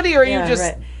interviewing somebody, or are Yeah, you just?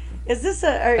 right. Is this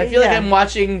a? I feel like I'm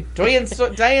watching Diane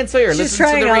Sawyer. She's Listen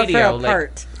trying to the out radio. for a like,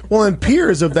 part. well, and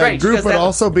peers of that Right, she group does would that.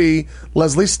 also be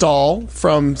Leslie Stahl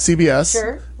from CBS.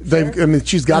 Sure, They've, I mean,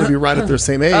 she's got to be right at their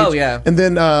same age. Oh, yeah. And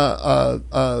then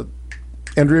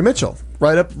Andrea Mitchell,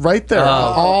 right there,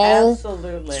 all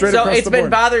Absolutely. straight so across it's the been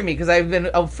board. bothering me because I've been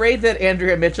afraid that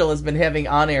Andrea Mitchell has been having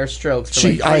on-air strokes for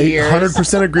like 3 I years.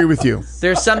 100% agree with you.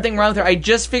 There's something wrong with her. I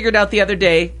just figured out the other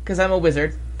day because I'm a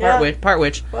wizard, Yeah. part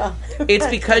witch. Well, It's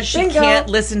because she Bingo. can't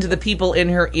listen to the people in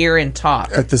her ear and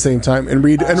talk. At the same time, and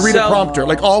read a So- prompter,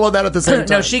 like all of that at the same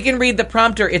time. No, she can read the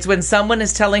prompter. It's when someone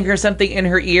is telling her something in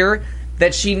her ear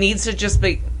that she needs to just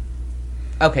be.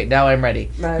 Okay, now I'm ready.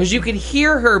 Right. Because you can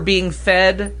hear her being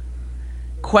fed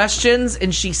questions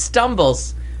and she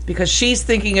stumbles because she's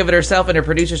thinking of it herself and her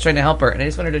producer's trying to help her. And I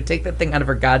just want her to take that thing out of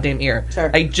her goddamn ear.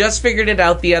 Sure. I just figured it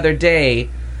out the other day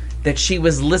that she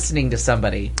was listening to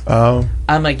somebody. Oh.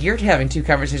 I'm like, you're having two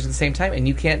conversations at the same time and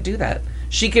you can't do that.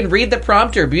 She can read the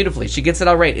prompter beautifully. She gets it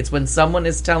all right. It's when someone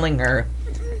is telling her,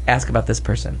 ask about this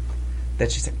person,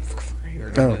 that she's like, you're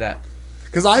going to do that.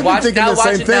 Because I've been thinking the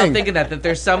same thing. Now thinking that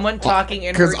there's someone talking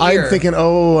in her ear. Because I'm thinking,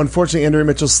 oh, unfortunately, Andrea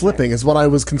Mitchell's slipping is what I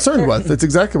was concerned with. That's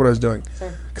exactly what I was doing.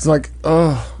 Because I'm like,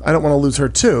 oh, I don't want to lose her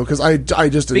too. Because I just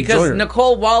enjoy her. Because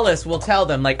Nicole Wallace will tell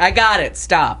them, like, I got it,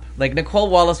 stop. Like, Nicole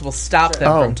Wallace will stop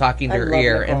them from talking to her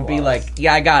ear Nicole and be Wallace. like,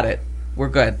 yeah, I got it. We're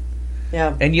good.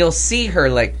 Yeah. And you'll see her,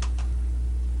 like,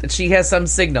 that she has some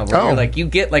signal where Oh. you're like, you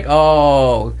get like,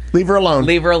 oh, Leave her alone.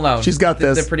 leave her alone. She's got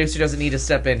this. The producer doesn't need to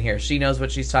step in here. She knows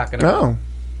what she's talking about. Oh.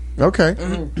 Okay.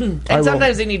 And I will.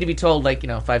 sometimes they need to be told, like,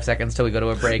 5 seconds till we go to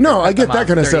a break. No, or I get come that on,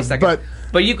 kind of 30 stuff, seconds.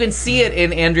 But you can see it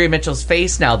in Andrea Mitchell's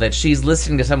face now that she's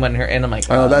listening to someone in her, and I'm like,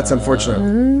 Oh, that's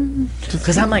unfortunate.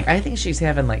 because I'm like, I think she's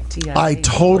having like TIA. I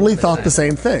totally thought the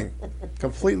same thing.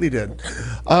 Completely did.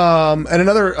 And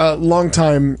another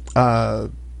longtime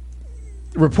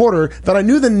reporter that I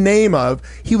knew the name of,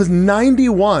 he was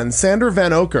 91, Sander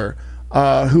Van Oker,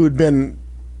 who had been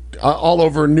all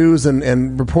over news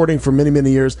and reporting for many, many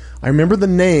years. I remember the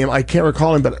name. I can't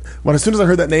recall him, but as soon as I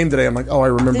heard that name today, I'm like, oh, I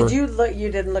remember. Did you look?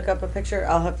 You didn't look up a picture?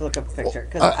 I'll have to look up a picture.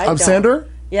 'Cause I of don't. Sander?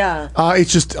 Yeah.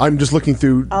 It's just, I'm just looking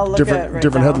through I'll look at it right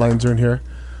different now. headlines are in here.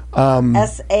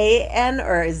 SAN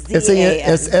or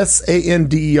ZAN?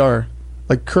 Sander,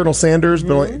 like Colonel Sanders,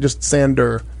 but only just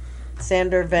Sander.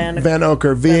 Sander Van. Van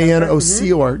Oker,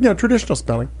 Vanocor. Yeah, traditional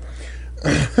spelling.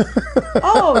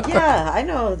 Oh yeah, I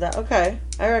know that. Okay,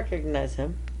 I recognize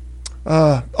him.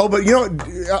 But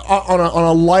on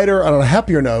a lighter, on a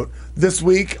happier note, this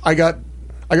week I got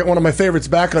one of my favorites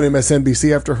back on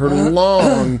MSNBC after her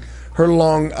long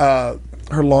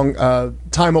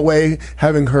time away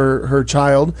having her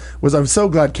child. I'm so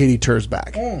glad Katie Tur's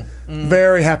back.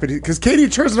 Very happy because Katie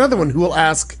Tur's another one who will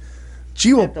ask.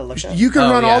 You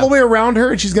can run all the way around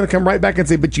her, and she's going to come right back and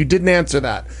say, "But you didn't answer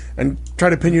that," and try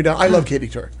to pin you down. I love Katie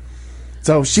Tur.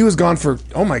 So she was gone for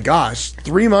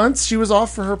 3 months. She was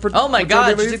off for her. Oh my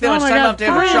God! She took that much time off to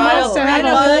have a 3 child. months to have I a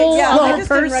know, whole yeah, I just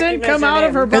didn't person recognize come her out of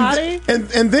name. her body.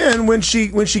 And then when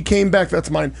she came back, that's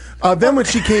mine. Then when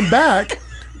she came back,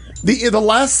 the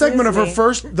last segment of her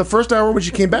the first hour when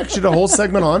she came back, she did a whole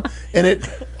segment on, and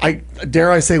I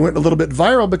dare say went a little bit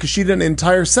viral because she did an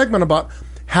entire segment about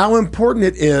how important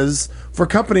it is for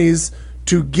companies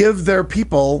to give their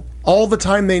people all the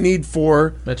time they need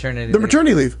for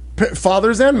Maternity leave,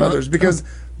 fathers and mothers, because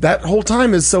that whole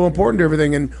time is so important to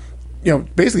everything, and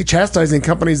basically chastising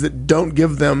companies that don't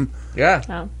give them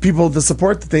people the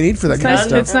support that they need for that kind of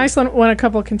stuff. It's nice when a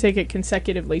couple can take it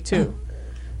consecutively too.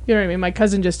 You know what I mean? My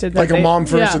cousin just did that. Like a mom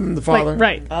first and the father.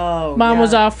 Right. Oh, Mom yeah.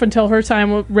 was off until her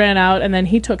time ran out, and then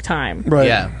he took time. Right.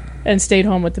 Yeah. And stayed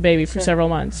home with the baby for several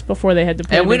months before they had to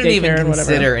put And him we in don't daycare even and whatever.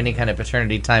 consider any kind of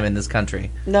paternity time in this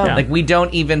country. No. Yeah. Like, we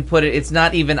don't even put it, it's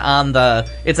not even on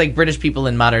it's like British people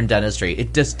in modern dentistry.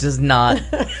 It just does not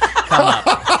come up.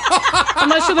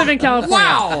 Unless you live in California.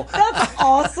 Wow. That's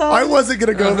awesome. I wasn't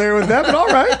going to go there with that, but all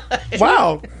right.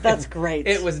 Wow. That's great.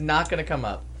 It was not going to come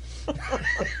up.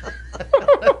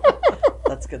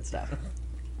 That's good stuff.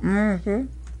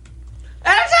 Entertainment!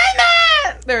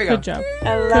 There we go. Good job.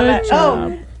 I love Good it.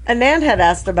 job. Oh, Anand had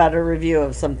asked about a review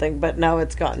of something, but now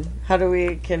it's gone. Can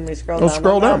we scroll down?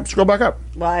 Scroll on down. that? Scroll back up.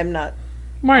 Well, I'm not.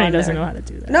 Marnie on doesn't there. know how to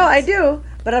do that. No, I do,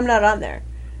 but I'm not on there.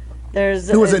 There's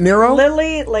Who was it, Nero?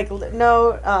 Lily,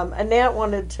 Anant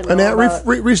wanted to know Annette, about,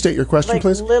 restate your question, like,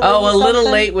 please. Lily Oh, a little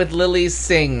something. late with Lily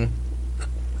Singh.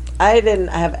 I didn't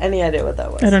have any idea what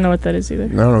that was. I don't know what that is either. I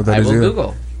don't know what that I is will either.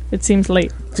 Google. It seems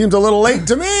late. Seems a little late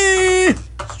to me.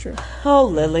 It's true. Oh,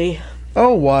 Lily.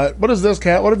 Oh, what? What is this,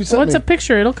 Kat? What have you sent What's me? a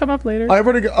picture? It'll come up later. I've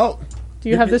already got. Oh, Do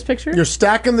you have this picture? you're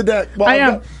stacking the deck. Well, I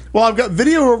am. I've got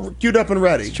video queued up and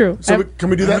ready. It's true. So can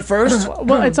we do that first?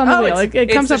 Well, it's on the Oh, wheel. It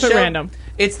it's comes the up at show- random.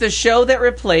 It's the show that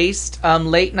replaced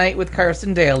Late Night with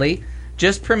Carson Daly.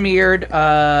 Just premiered.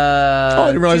 I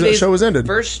didn't realize that show was ended.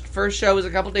 First show was a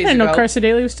couple days I didn't ago. know Carson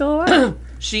Daly was still alive.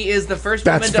 She is the first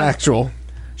That's woman to factual.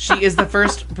 She is the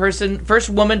first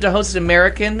woman to host an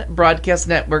American broadcast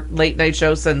network late night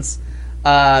show since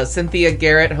Cynthia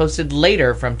Garrett hosted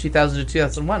Later from 2000 to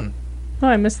 2001. Oh,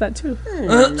 I missed that too.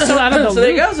 So out of the So there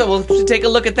you loop. go. So we'll take a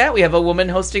look at that. We have a woman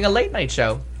hosting a late night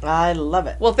show. I love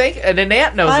it. Well, and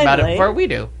Annette knows about it Finally. before we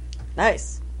do.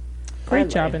 Nice.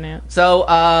 Great Finally. job, Annette. So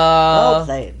Well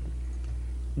played.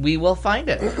 we will find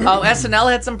it. Oh,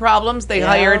 SNL had some problems. They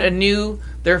hired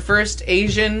their first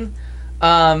Asian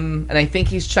And I think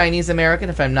he's Chinese American,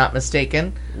 if I'm not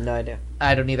mistaken. No idea.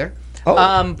 I don't either. Oh,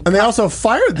 and they also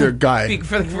fired their guy.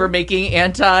 For making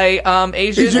anti-Asian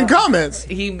Asian comments.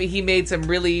 He made some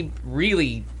really,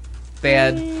 really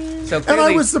bad. So And I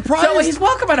clearly- was surprised. So he's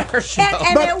welcome on our show.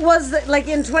 And But- it was like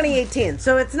in 2018,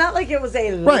 so it's not like it was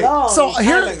a Right. long So time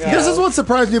here, ago. this is what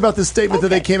surprised me about this statement that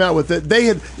they came out with. That they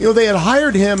had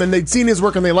hired him and they'd seen his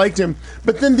work and they liked him,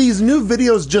 but then these new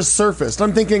videos just surfaced.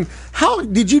 I'm thinking, how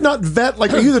did you not vet?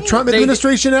 Like, are you the Trump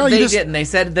administration now? They You just didn't. They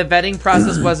said the vetting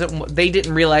process wasn't. They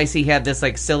didn't realize he had this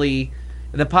like silly.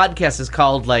 The podcast is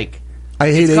called like. I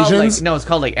hate It's called, Asians. like, no, it's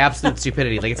called like Absolute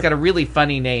Stupidity. Like it's got a really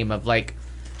funny name of like.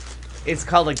 It's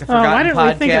called like the Oh, why Forgotten didn't Podcast.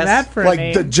 we think of that for a Like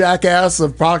name? the jackass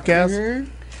of podcasts.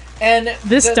 And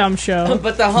This the- dumb show.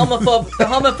 But the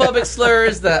homophobic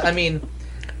slurs.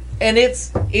 And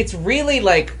it's really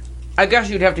like. I guess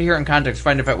you'd have to hear in context to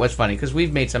find if it was funny because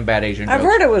we've made some bad Asian jokes. I've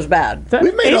heard it was bad. The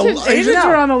We've made Asians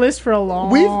were on the list for a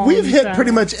long We've hit time.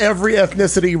 pretty much every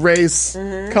ethnicity, race,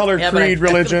 color, Yeah, but creed, I- For a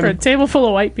religion. table full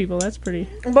of white people, that's pretty.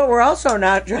 But we're also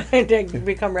not trying to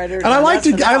become writers. And I on like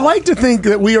SNL. to think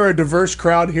that we are a diverse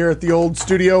crowd here at the old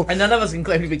studio. And none of us can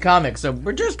claim to be comics, so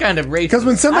we're just kind of racist. Because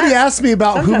when somebody asks me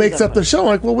about who sometimes makes I'm up the show, I'm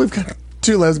like, well, we've got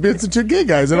 2 lesbians and 2 gay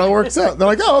guys. It all works out. They're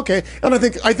like, oh, okay. And I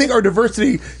think our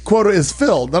diversity quota is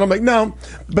filled. And I'm like, no.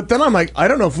 But then I'm like, I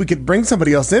don't know if we could bring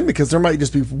somebody else in because there might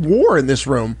just be war in this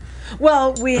room.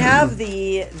 Well, we have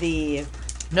the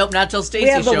Nope, not till we Stacey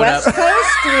have the showed West up. Coast,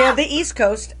 we have the East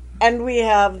Coast, and we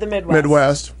have the Midwest.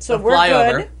 Midwest, So The we're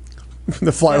flyover. good. the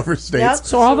flyover states. Yep.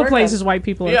 So all the we're places good. white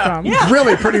people have Yeah. come. Yeah.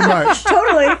 Really, pretty much.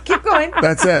 Totally. Keep going.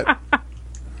 That's it.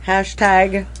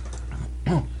 Hashtag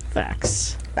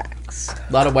Facts. facts.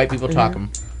 A lot of white people talking.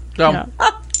 So, Yeah.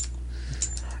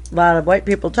 A lot of white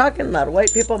people talking, a lot of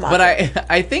white people mocking. but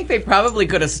I think they probably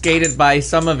could have skated by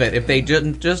some of it if they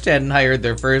just hadn't hired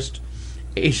their first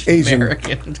Asian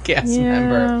American cast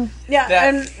member. Yeah,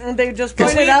 that- and they just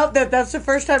pointed out that that's the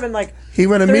first time in like He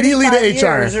went immediately to 35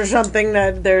 HR. years or something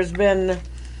that there's been.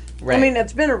 Right. I mean,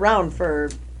 it's been around for.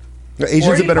 The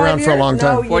Asians have been 45 around for a long years?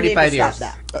 time. No, you 45 need to years.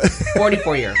 stop that.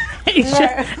 44 years.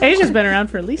 Asia's been around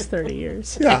for at least 30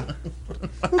 years. Yeah,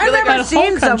 I've like never that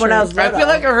seen whole someone country. else. I feel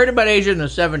like I heard about Asia in the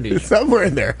 70s. somewhere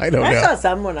in there. I don't I saw know.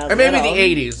 someone else. Or maybe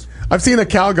the 80s. I've seen a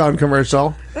Calgon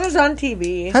commercial. It was on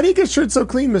TV. How do you get shirts so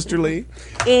clean, Mr. Lee?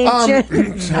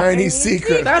 Ancient Chinese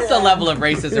secret. That's the level of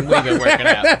racism we've been working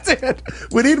at. That's it.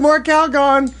 We need more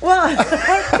Calgon. Well,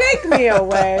 take me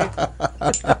away.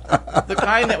 The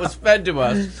kind that was fed to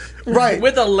us Right.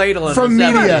 with a ladle in From the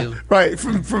 70s. media. Right.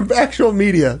 From actual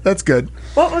media. That's good.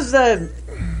 What was the?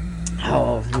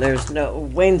 Oh, there's no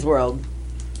Wayne's World.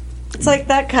 It's like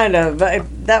that kind of.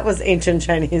 That was ancient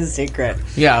Chinese secret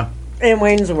Yeah. in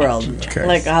Wayne's World. Okay.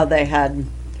 Like how they had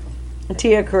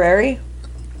Tia Carrere.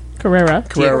 Carrera.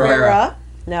 Carrera.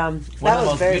 No, One that of the was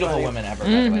most very beautiful funny. women ever, by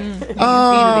the way. Isn't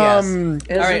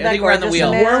All right, I that think we're on the gorgeous, wheel.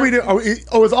 Amanda? What are we doing?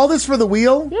 Oh, is all this for the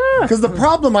wheel? Yeah. Because the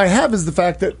problem I have is the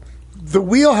fact that the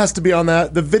wheel has to be on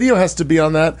that. The video has to be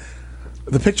on that.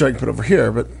 The picture I can put over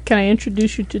here, but Can I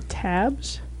introduce you to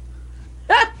Tabs?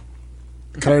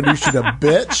 can I introduce you to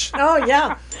bitch? Oh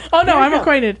yeah. Oh no, I'm you go.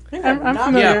 acquainted. I'm Knock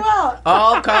familiar. you out.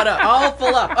 All caught up, all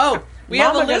full up. Oh, we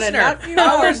have a Mama gonna listener. knock you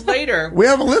out. Hours later. We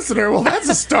have a listener. Well, that's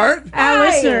a start. Ah, Hi.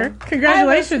 listener.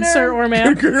 Congratulations, Hi, sir or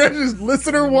ma'am. Congratulations,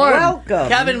 listener one. Welcome.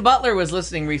 Kevin Butler was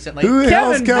listening recently. Who the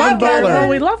hell is Kevin Butler. Butler? Oh,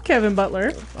 we love Kevin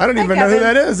Butler. I don't Hi, even know who Kevin.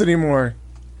 that is anymore.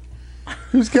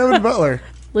 Who's Kevin Butler?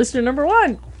 Listener number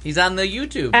 1. He's on the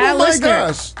YouTube. Oh my listener.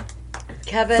 gosh!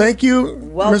 Kevin. Thank you,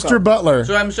 Welcome. Mr. Butler.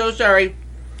 So I'm so sorry.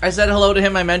 I said hello to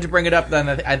him. I meant to bring it up. Then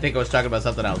I think I was talking about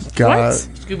something else. God,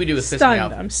 Scooby Doo was pissing me Stunned.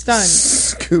 off. I'm stunned.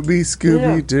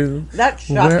 Scooby Doo. That's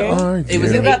Where shocking. are you? It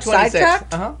was in You got 826.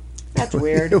 sidetracked? Uh-huh. That's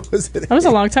weird. It was in That was a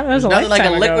long time. That was a Nothing like a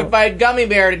lifetime ago. liquefied gummy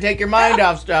bear to take your mind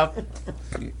off stuff.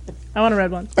 I want a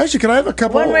red one. Actually, can I have a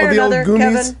couple One way of or the old another, Goonies?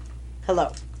 Kevin.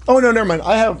 Hello. Oh no, never mind.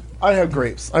 I have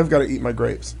grapes. I've got to eat my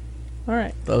grapes. All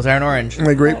right. Those aren't orange.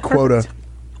 My grape quota.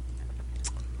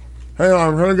 Hang on,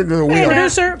 I'm trying to get to the Hey, wheel.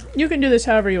 producer, you can do this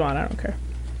however you want. I don't care.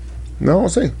 No, I'll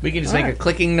see. We can just make a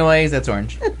clicking noise. That's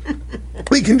orange.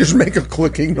 We can just make a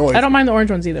clicking noise. I don't mind the orange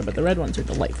ones either, but the red ones are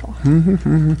delightful.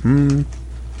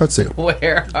 Let's see.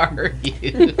 Where are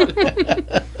you?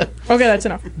 Okay, that's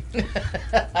enough.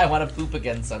 I want to poop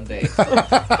again someday.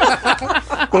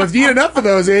 Well, if you eat enough of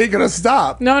those, it ain't gonna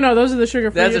stop. No, those are the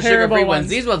sugar-free That's the sugar-free Haribo ones.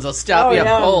 These ones will stop Oh, you up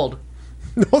yeah. cold.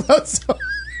 No, that's.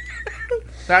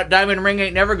 That diamond ring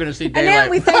ain't never going to see Annette, daylight.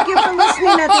 we thank you for listening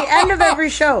at the end of every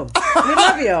show. We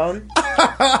love you.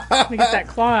 Let me get that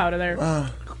claw out of there.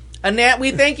 Annette,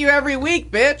 we thank you every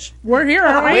week, bitch. We're here,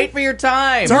 aren't we? Wait for your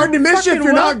time. It's hard to miss you if Fucking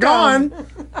you're not welcome. gone.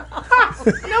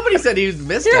 Nobody said he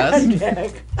missed us.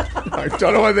 I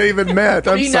don't know what they even meant.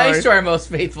 I'm Be sorry. nice to our most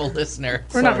faithful listener.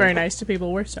 We're not very nice to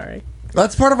people. We're sorry.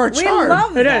 That's part of our We charm.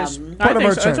 love It them. is. Part I of think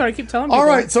our so. charm. That's what I keep telling people. All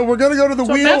right, so we're going to go to the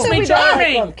wheel. that's me We don't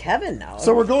charming. love Kevin now.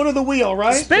 So we're going to the wheel,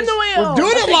 right? Spin the wheel. We're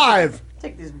doing it live.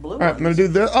 Take these blue All right, I'm ones. going to do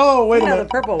this. Oh, wait a Yeah, the minute.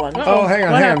 purple one. Oh, hang on. What hang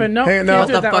on. happened? Nope, Hang on, can't no. What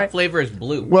do the it that fuck way. flavor is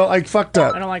blue? Well, I fucked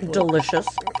up. I don't like blue. Delicious.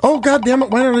 Oh, God damn it.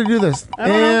 Why did I do this? don't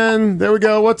know. And there we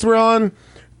go. What's we're on?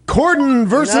 Corden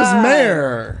versus Nice.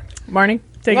 Mayor. Marnie,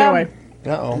 take Well, it away.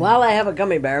 Uh-oh. While I have a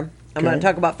gummy bear, I'm going to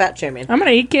talk about fat shaming. I'm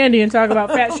going to eat candy and talk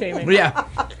about fat shaming. Yeah.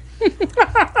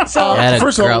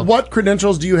 First of all, girl. what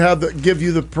credentials do you have that give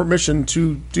you the permission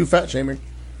to do fat shaming?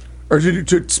 Or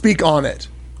to speak on it?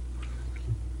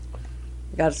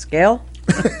 Got a scale?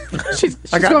 She's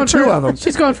I got going two for, of them.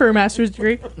 She's going for her master's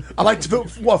degree. I like to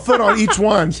put a foot on each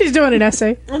one. She's doing an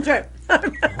essay. That's right.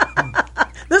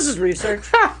 This is research.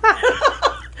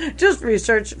 Just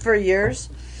research for years.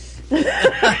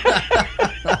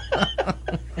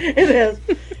 It is.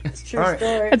 It's a true All right.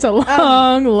 story. It's a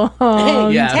long,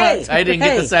 long. Yeah. Hey, I didn't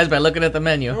get hey. the size by looking at the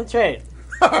menu. That's right.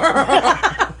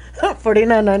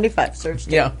 $49.95. Search.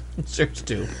 Yeah. Search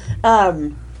too.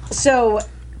 So,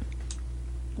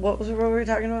 what were we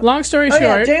talking about? Long story Oh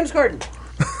yeah, short, James Corden.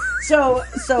 So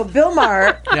Bill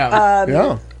Maher Yeah.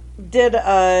 Yeah. did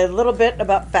a little bit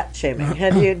about fat shaming.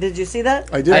 Did you see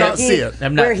that? I did not He- see it.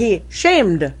 I'm not- Where he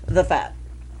shamed the fat.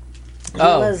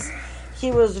 Oh.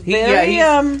 He was yeah, very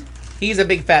he's- He's a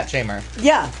big fat shamer.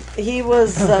 he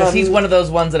was Because he's one of those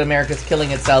ones that America's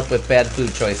killing itself with bad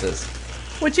food choices.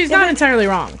 which he's not entirely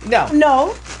wrong. No.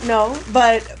 No,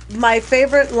 but my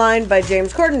favorite line by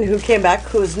James Corden, who came back,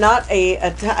 who's not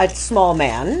a small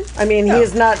man. I mean,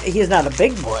 he's not a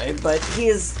big boy, but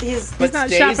he's He's But not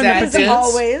stays shopping at the it. potatoes.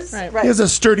 always Right. right. He has a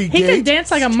sturdy He gait. can dance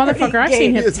like a motherfucker. I've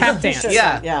seen him gait. tap dance.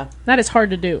 Yeah. Yeah. That is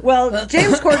hard to do. Well,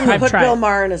 James Corden I've put tried. Bill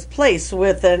Maher in his place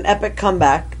with an epic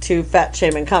comeback to fat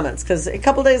shaming comments because a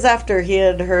couple days after he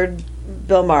had heard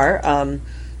Bill Maher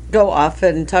go off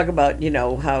and talk about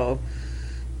how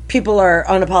people are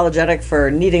unapologetic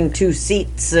for needing 2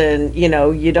 seats and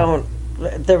you don't.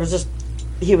 There was just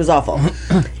he was awful.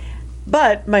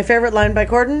 But my favorite line by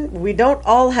Corden: "We don't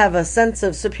all have a sense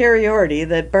of superiority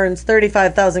that burns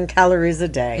 35,000 calories a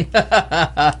day."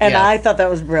 And I thought that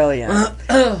was brilliant.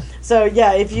 So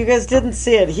yeah, if you guys didn't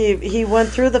see it, he went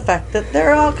through the fact that there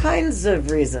are all kinds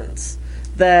of reasons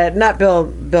that not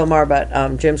Bill Maher, but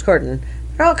James Corden.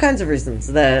 There are all kinds of reasons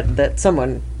that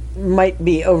someone might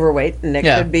be overweight, and it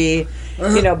could be,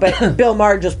 But Bill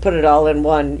Maher just put it all in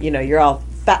one. You're all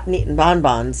fat and eating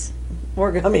bonbons,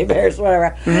 or gummy bears,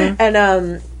 whatever,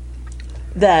 and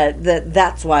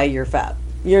that's why you're fat.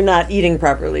 You're not eating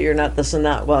properly. You're not this and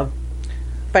that. Well,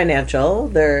 financial.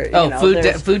 There.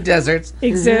 Food deserts.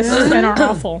 Exist and are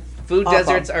awful. Food Awful.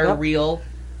 deserts are Yep. real.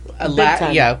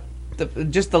 time. Yeah,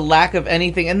 just the lack of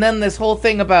anything, and then this whole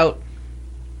thing about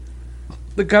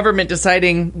the government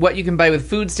deciding what you can buy with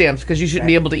food stamps because you shouldn't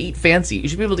be able to eat fancy. You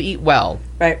should be able to eat well.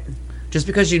 Right. Just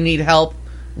because you need help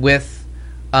with,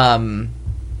 and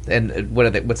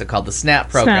what's it called, the SNAP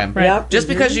program. SNAP, right. Yep. Just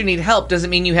because you need help doesn't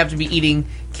mean you have to be eating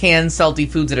canned salty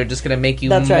foods that are just going to make you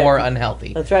That's right. more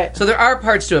unhealthy. That's right. So there are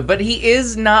parts to it, but he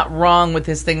is not wrong with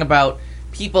his thing about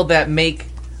people that make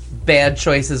bad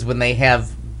choices when they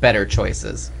have better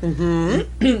choices.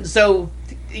 Mm-hmm. So,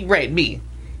 right, me.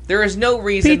 There is no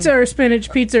reason Pizza or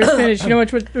spinach? Pizza or spinach? You know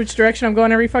which direction I'm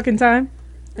going every fucking time?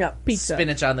 Yeah. Pizza.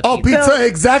 spinach on the Oh, pizza. pizza!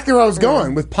 Exactly where I was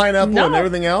going with pineapple and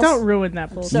everything else. Don't ruin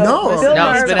that bullshit. So, No, Bill No,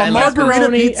 Maher, spinach. a margarita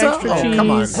Pepperoni, pizza. extra Oh,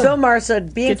 come on. cheese. Bill Maher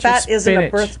said, "Being Get your fat isn't a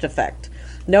spinach. birth defect.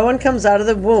 No one comes out of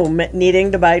the womb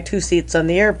needing to buy 2 seats on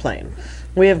the airplane.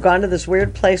 We have gone to this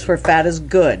weird place where fat is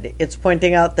good. It's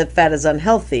pointing out that fat is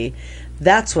unhealthy.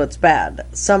 That's what's bad.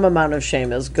 Some amount of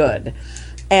shame is good."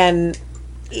 And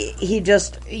he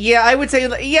just, Yeah, I would say,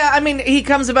 I mean, he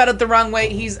comes about it the wrong way.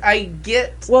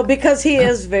 because he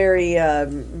is very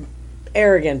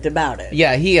arrogant about it.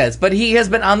 Yeah, he is. But he has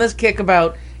been on this kick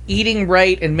about eating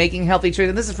right and making healthy choices.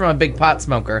 And this is from a big pot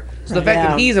smoker. So the fact Yeah.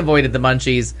 that he's avoided the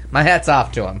munchies, my hat's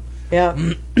off to him. Yeah.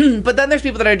 But then there's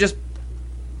people that are just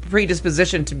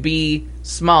predispositioned to be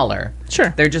smaller.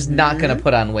 Sure. They're just not going to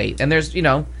put on weight. And there's,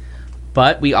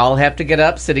 but we all have to get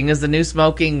up. Sitting is the new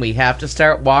smoking. We have to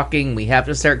start walking. We have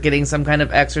to start getting some kind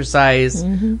of exercise.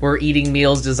 We're eating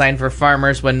meals designed for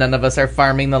farmers when none of us are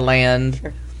farming the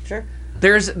land. Sure.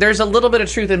 There's a little bit of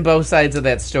truth in both sides of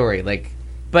that story.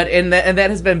 And that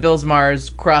has been Bill Maher's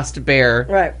cross to bear.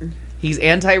 Right. He's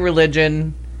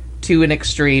anti-religion to an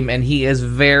extreme, and he is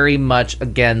very much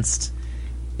against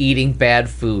eating bad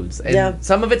foods. And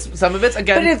some of it's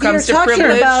again But if comes to you're talking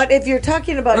privilege. if you're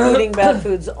talking about eating bad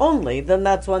foods only, then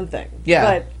that's one thing. Yeah.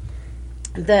 But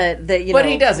that you But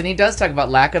know, he does talk about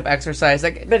lack of exercise.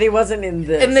 Like But he wasn't in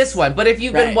this. one. But if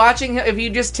you've been Right. watching, if you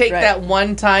just take Right. that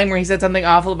one time where he said something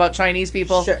awful about Chinese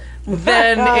people, Sure.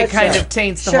 then it kind Sure. of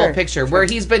taints the Sure. whole picture. Where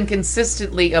he's been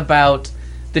consistently about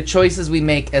the choices we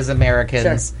make as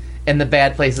Americans and the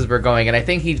bad places we're going. And I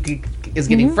think he is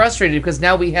getting frustrated because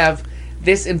now we have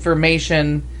this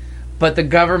information, but the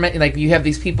government, like you have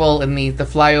these people in the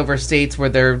flyover states where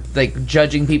they're like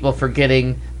judging people for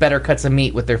getting better cuts of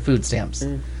meat with their food stamps.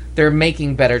 They're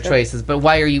making better choices, but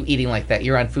why are you eating like that?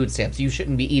 You're on food stamps. You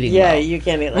shouldn't be eating Yeah, well. you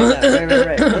can't eat like that.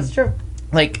 Right. That's true.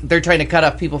 Like, they're trying to cut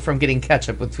off people from getting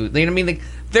ketchup with food. You know what I mean? Like,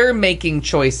 they're making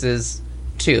choices,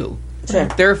 too. Sure.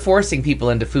 They're forcing people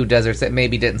into food deserts that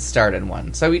maybe didn't start in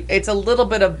one. So it's a little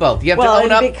bit of both. You have to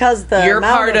own up. Because the you're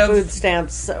amount part of of food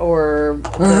stamps or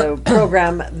the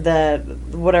program that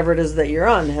whatever it is that you're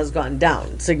on has gone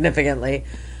down significantly.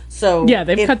 So Yeah,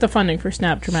 they've if- cut the funding for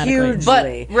SNAP dramatically.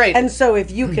 hugely. But- right. And so if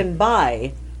you can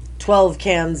buy 12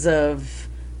 cans of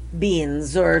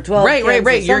beans or 12 cans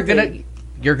right. of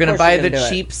You're gonna Of course buy you're the gonna do it.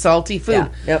 cheap, salty food. Yeah,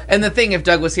 yep. And the thing, if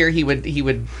Doug was here, he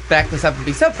would back this up and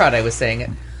be so proud I was saying it.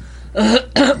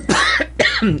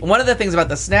 One of the things about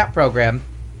the SNAP program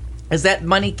is that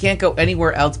money can't go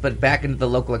anywhere else but back into the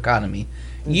local economy.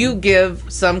 You give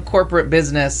some corporate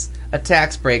business a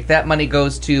tax break, that money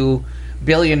goes to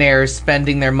billionaires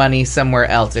spending their money somewhere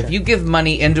else. If you give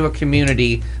money into a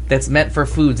community that's meant for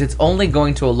foods, it's only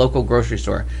going to a local grocery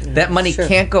store. That money sure.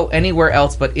 can't go anywhere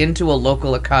else but into a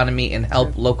local economy and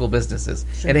help local businesses.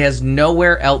 It has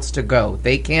nowhere else to go.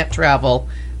 They can't travel.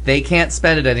 They can't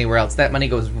spend it anywhere else. That money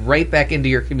goes right back into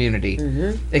your community.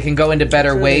 It can go into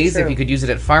better really ways. true. If you could use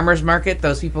it at farmers market,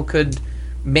 those people could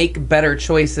make better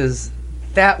choices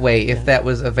that way if that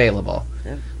was available.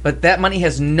 But that money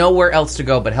has nowhere else to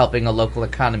go but helping a local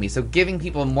economy. So giving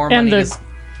people more and money the is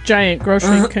giant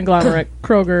grocery conglomerate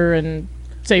Kroger and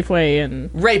Safeway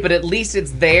and right, but at least it's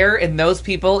there, and those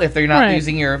people, if they're not Right.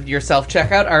 using your self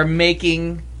checkout, are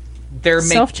making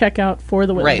self checkout for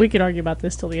the win. Right. We could argue about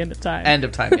this till the end of time. end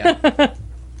of time. Yeah.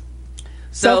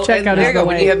 So Self-checkout and there is you go. the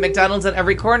When way. you have McDonald's on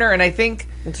every corner, and I think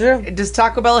True. does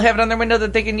Taco Bell have it on their window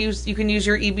that they can use? You can use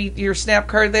your Snap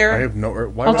card there. I have no.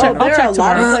 Why I'll would check- I There not? are a lot of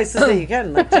tomorrow. places that you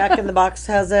can. Like Jack in the Box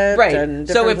has it. Right. And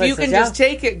So if different you can places, just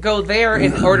take it, go there,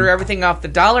 and order everything off the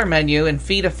dollar menu and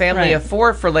feed a family Right. of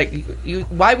four for like you.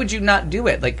 Why would you not do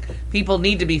it? Like people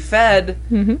need to be fed,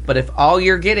 but if all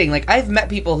you're getting, like I've met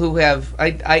people who have,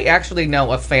 I actually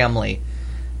know a family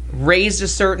raised a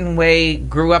certain way,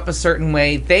 grew up a certain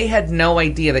way. They had no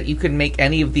idea that you could make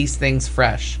any of these things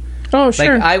fresh. oh,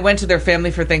 sure. Like I went to their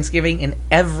family for Thanksgiving, and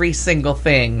every single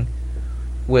thing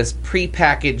was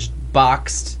prepackaged,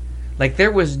 boxed. Like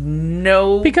there was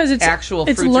no because it's actual.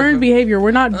 it's fruits or learned food. behavior. We're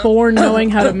not born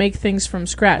knowing how to make things from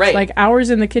scratch. Right. Like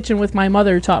hours in the kitchen with my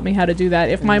mother taught me how to do that.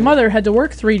 If my mother had to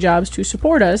work 3 jobs to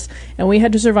support us, and we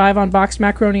had to survive on boxed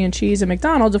macaroni and cheese at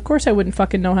McDonald's, of course I wouldn't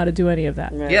fucking know how to do any of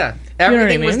that. Yeah, know what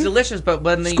everything I was mean? delicious, but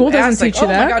when School you doesn't asked, like, teach you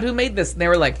 "Oh that." my god, who made this?" and they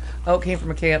were like, "Oh, it came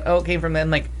from a can. Oh, it came from that."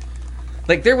 And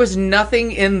like there was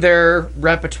nothing in their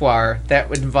repertoire that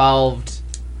involved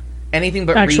anything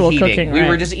but Actual reheating. cooking, We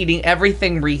were right. just eating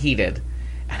everything reheated,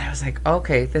 and I was like,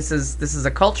 "Okay, this is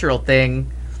a cultural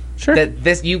thing Sure. that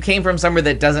this you came from somewhere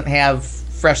that doesn't have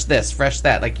fresh this, fresh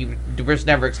that. Like you were just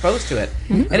never exposed to it,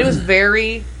 Mm-hmm. and it was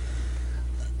very."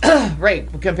 Right,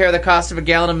 compare the cost of a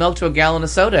gallon of milk to a gallon of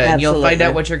soda, and you'll find Absolutely.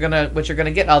 out what you're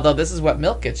gonna get. Although this is what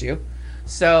milk gets you,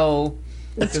 so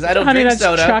because I don't Honey, drink that's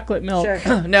soda. chocolate milk.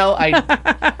 Sure. No,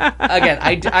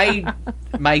 I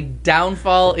my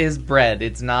downfall is bread.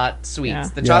 It's not sweets. Yeah.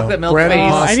 The chocolate milk bread and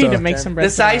Oh, phase. I need to pasta. make some bread. The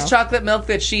size tomorrow. chocolate milk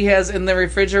that she has in the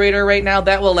refrigerator right now,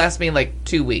 that will last me like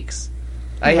 2 weeks.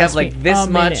 I have Last like me this a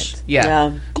much. minute. Yeah.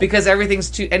 Yeah. Because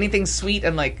anything sweet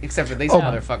and like except for these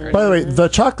motherfuckers. By the way, the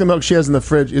chocolate milk she has in the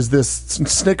fridge is this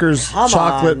Snickers Come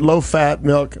chocolate on. low-fat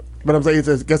milk. But I'm saying,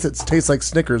 I guess it tastes like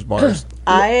Snickers bars.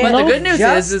 I But the good news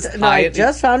just, is no, I high-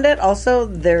 just found it. Also,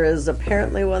 there is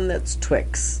apparently one that's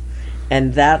Twix,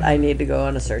 and that I need to go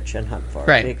on a search and hunt for.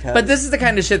 Right. Because But this is the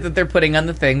kind of shit that they're putting on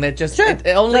the thing that just Sure. it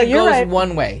only No, you're goes right.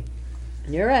 one way.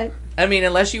 you're right. I mean,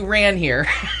 unless you ran here.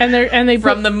 and they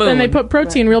From put, the moon. And they put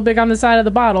protein real big on the side of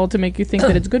the bottle to make you think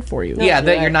that it's good for you. Yeah,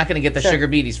 that right. you're not going to get the Sure. sugar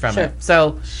beaties from Sure. it.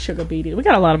 So, Sugar beaty. We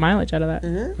got a lot of mileage out of that.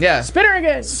 Mm-hmm. yeah. Spinner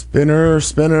again.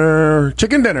 Spinner,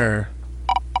 chicken dinner.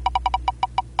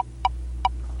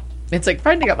 It's like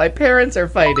finding out my parents are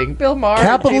fighting. Bill Maher. and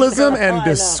Capitalism James and I know.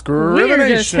 We are just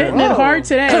discrimination. hitting it hard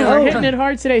today. We're hitting it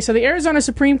hard today. So the Arizona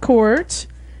Supreme Court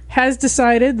has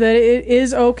decided that it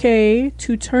is okay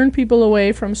to turn people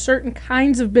away from certain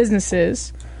kinds of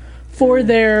businesses for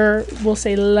their, we'll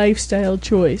say, lifestyle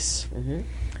choice.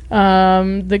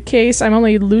 The case, I'm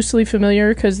only loosely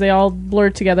familiar because they all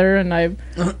blurred together, and I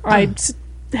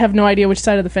have no idea which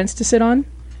side of the fence to sit on.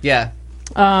 Yeah.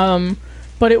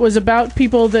 But it was about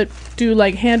people that do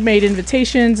like handmade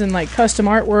invitations and like custom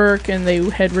artwork, and they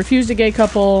had refused a gay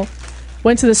couple.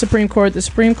 Went to the Supreme Court. The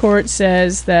Supreme Court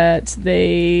says that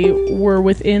they were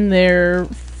within their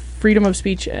freedom of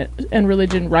speech and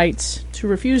religion rights to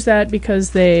refuse that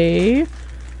because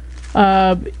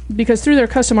because through their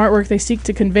custom artwork they seek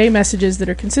to convey messages that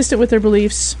are consistent with their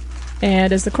beliefs.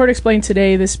 And as the court explained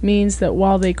today, this means that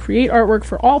while they create artwork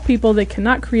for all people, they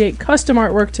cannot create custom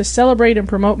artwork to celebrate and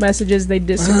promote messages they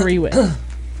disagree with.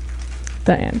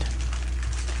 The end.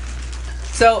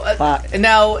 So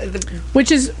now,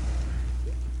 Which is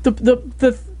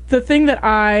the thing that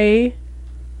I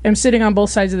am sitting on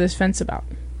both sides of this fence about.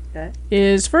 Okay.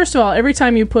 Is, first of all, every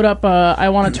time you put up I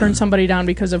want to turn somebody down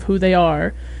because of who they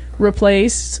are,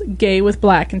 replace gay with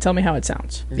black and tell me how it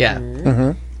sounds. yeah,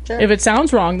 Sure. If it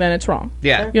sounds wrong, then it's wrong.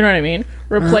 yeah, You know what I mean?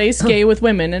 Replace gay with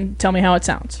women and tell me how it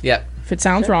sounds. yeah. If it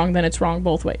sounds wrong, then it's wrong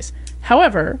both ways.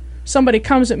 However, somebody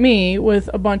comes at me with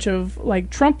a bunch of like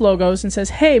Trump logos and says,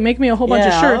 hey, make me a whole bunch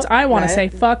of Yeah, shirts. I want to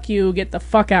right. say, fuck you, get the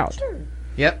fuck out.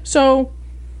 Yep. So,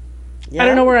 I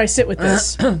don't know where I sit with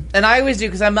this. And I always do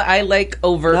because I like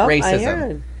overt Nope, I hear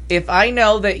racism. it. If I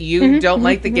know that you don't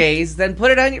like the gays, then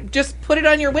put it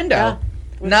on your window. Yeah.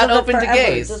 We've Not said that open to forever.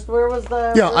 gays. Just where was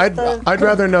the? Yeah, where's the- I'd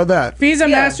rather know that. Visa,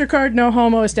 Yeah. MasterCard, no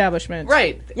homo establishment.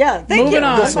 Right. Yeah, thank Moving you.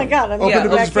 on. Oh my God, I'm Open getting to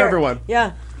back business for here. everyone.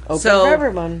 Yeah, open So- for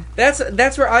everyone.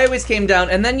 That's where I always came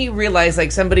down, and then you realize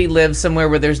like somebody lives somewhere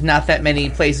where there's not that many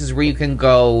places where you can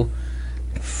go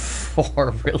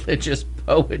for religious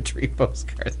poetry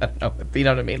postcards. I don't know, you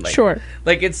know what I mean? Like, Sure.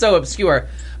 Like it's so obscure.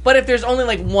 But if there's only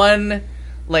like one,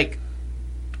 like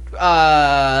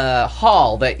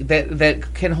hall that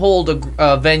can hold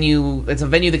a venue, it's a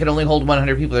venue that can only hold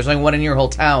 100 people. There's only one in your whole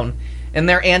town, and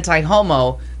they're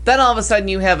anti-homo. Then all of a sudden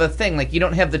you have a thing like you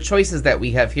don't have the choices that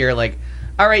we have here. Like,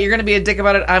 all right, you're going to be a dick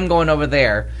about it. I'm going over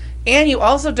there. And you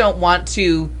also don't want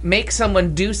to make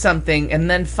someone do something and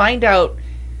then find out,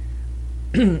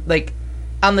 like,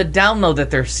 on the down low that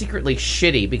they're secretly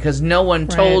shitty because no one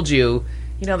told you.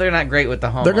 You know, they're not great with the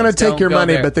homos. They're going to take Don't your go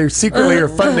money, there. but they secretly are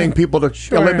funding people to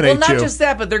eliminate Well, not you. just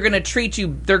that, but they're going to treat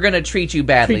you. They're going to treat you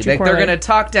badly. Treat you Like, they're poorly. going to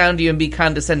talk down to you and be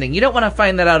condescending. You don't want to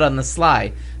find that out on the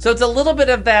sly. So it's a little bit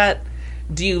of that.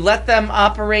 Do you let them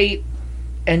operate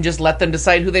and just let them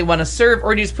decide who they want to serve,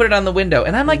 or do you just put it on the window?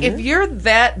 And I'm like, if you're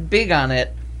that big on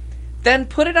it, then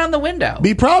put it on the window.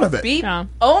 Be proud of it. Yeah.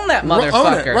 Own that Own it,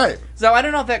 motherfucker. right. So I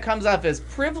don't know if that comes off as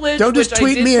privilege. Don't just which I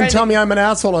tweet did me and kind tell of- me I'm an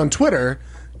asshole on Twitter.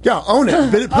 Yeah, own it.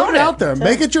 Put Own it it. out there.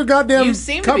 Make it your goddamn You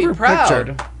seem to cover be proud.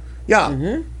 picture.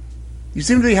 Yeah. You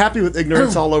seem to be happy with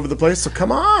ignorance all over the place, so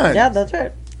come on. Yeah, that's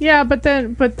right. Yeah, but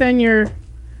then you're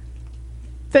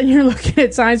looking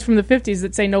at signs from the 50s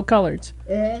that say no coloreds.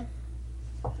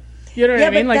 You know what Yeah, I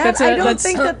mean? but Like that, that's I don't that's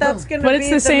think that's going to but be it's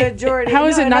the same- majority. how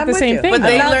is it and not I'm the with same you. thing? But I'm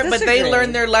they not learn. But they disagreeing.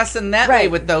 learned their lesson that way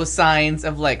Right. with those signs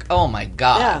of like, oh my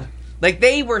god, Yeah. like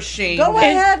they were shamed. Go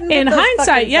ahead and in put those hindsight,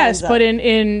 fucking yes, signs but up.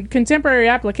 in contemporary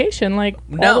application, like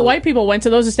all No. the white people went to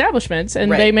those establishments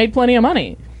and Right. they made plenty of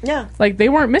money. Yeah. Like they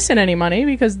weren't missing any money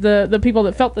because the people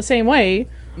that felt the same way.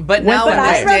 But Went now the in But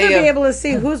this I'd rather day be of, able to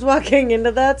see who's walking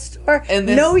into that store. And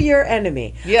this- know your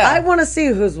enemy. Yeah. I want to see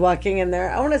who's walking in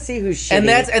there. I want to see who's shitty.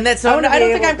 and that's so. wanna I be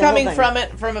don't think able I'm the whole coming thing. from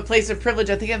it from a place of privilege.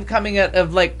 I think I'm coming out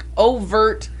of like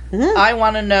overt. I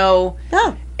want to know.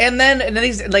 No. And then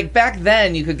these like back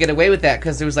then you could get away with that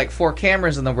because there was like 4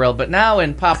 cameras in the world. But now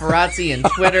in paparazzi and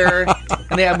Twitter,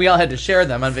 and we all had to share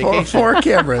them on vacation. 4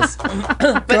 cameras.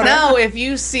 But now, if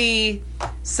you see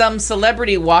some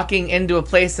celebrity walking into a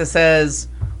place that says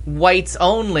whites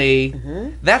only,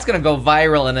 that's going to go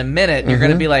viral in a minute. You're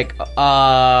going to be like,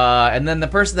 and then the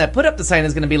person that put up the sign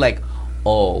is going to be like,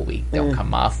 oh, we don't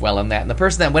come off well on that. And the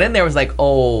person that went in there was like,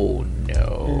 oh,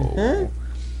 no.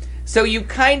 So you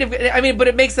kind of, I mean, but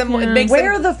it makes them, it makes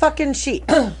Wear them, the fucking sheet.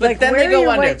 but like, then wear they go your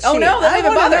under. white Oh sheet. no, they don't I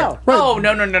even wanna bother.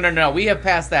 know. Oh no, we have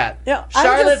passed that. Yeah,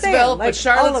 I'm just saying, Charlottesville, like, but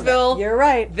Charlottesville, all of it. You're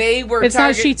right. They were It's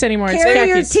target, not sheets anymore. It's Carry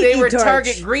your khakis. tiki They were torch.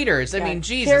 target greeters. I mean,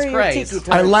 Jesus Carry your Christ. tiki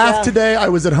torch. I laughed Yeah. today. I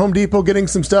was at Home Depot getting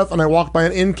some stuff, and I walked by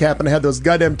an end cap, and I had those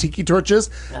goddamn tiki torches,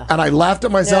 and I laughed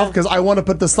at myself Yeah. because I want to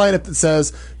put the sign up that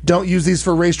says, "Don't use these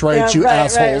for race riots, you right,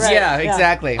 assholes." right. Yeah,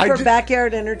 exactly. For ju-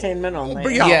 backyard entertainment only.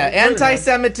 But yeah. Yeah,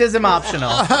 anti-Semitism optional.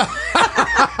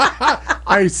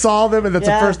 I saw them, and that's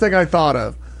Yeah. the first thing I thought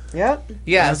of. Yep.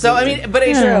 Yeah, so I mean, but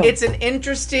Yeah. it's an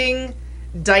interesting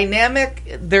dynamic,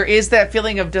 there is that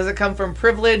feeling of, does it come from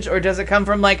privilege or does it come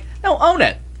from like, no, own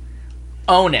it.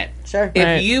 Own it. Sure. If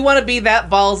Right. you want to be that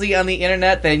ballsy on the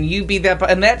internet, then you be that.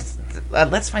 And that's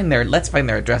let's find their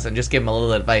address and just give them a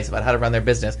little advice about how to run their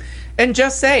business, and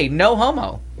just say no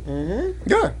homo.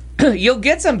 Yeah. You'll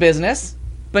get some business,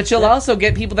 but you'll also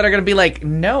get people that are going to be like,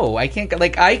 no, I can't.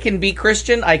 Like, I can be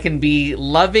Christian, I can be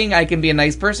loving, I can be a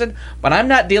nice person, but I'm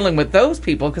not dealing with those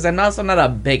people because I'm also not a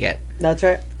bigot. That's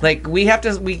right. Like, we got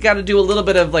to do a little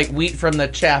bit of like wheat from the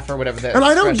chaff or whatever that. And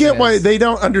I don't expression get why is. they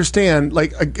don't understand.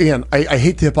 Like, again, I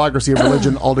hate the hypocrisy of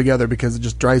religion altogether because it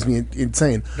just drives me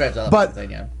insane. Drives all of But us insane,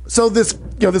 yeah. so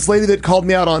this lady that called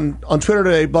me out on Twitter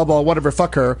today, blah blah, whatever,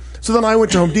 fuck her. So then I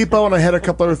went to Home Depot and I had a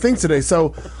couple other things today.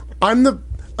 So I'm the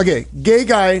gay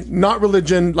guy, not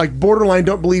religion, like borderline,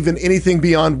 don't believe in anything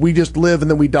beyond we just live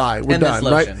and then we die. We're And this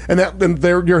done, right? lotion. And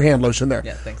they're your hand lotion there.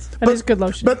 Yeah, thanks. That is good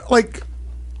lotion. But like,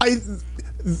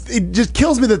 it just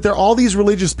kills me that there are all these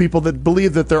religious people that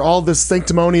believe that they're all this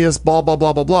sanctimonious, blah blah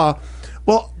blah blah blah.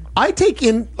 Well, I take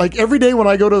in, like, every day when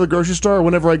I go to the grocery store or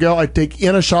whenever I go, I take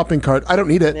in a shopping cart. I don't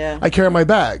need it. Yeah. I carry my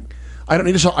bag. I don't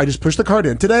need a shop. I just push the cart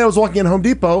in. Today I was walking in Home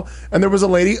Depot and there was a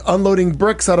lady unloading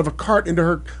bricks out of a cart into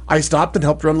her. I stopped and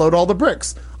helped her unload all the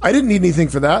bricks. I didn't need anything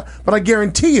for that, but I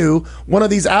guarantee you, one of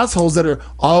these assholes that are,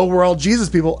 we're all Jesus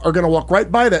people, are going to walk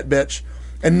right by that bitch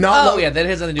and not. Oh yeah, that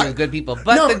has nothing to do with good people.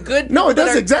 But the good people No, it that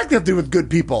does are- exactly have to do with good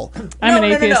people. I'm an no,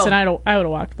 no, atheist, no. and I would have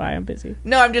walked by. I'm busy.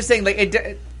 No, I'm just saying, like,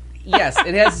 yes,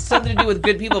 it has something to do with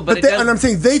good people, but it does. And I'm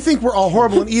saying they think we're all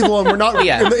horrible and evil, and we're not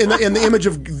Yeah. in the image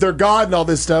of their God and all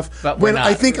this stuff. But we're when not.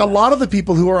 I think a lot of the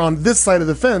people who are on this side of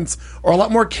the fence are a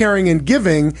lot more caring and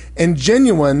giving and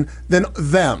genuine than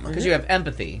them. Because you have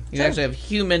empathy. You actually have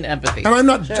human empathy.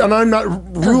 And I'm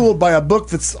not ruled by a book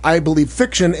that's, I believe,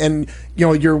 fiction, and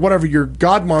your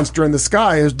God monster in the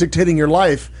sky is dictating your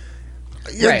life.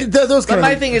 Yeah, Right. those But kind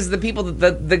my of thing is, the people,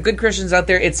 the good Christians out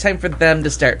there, it's time for them to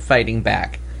start fighting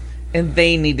back. And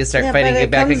they need to start fighting but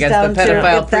it back comes against down the to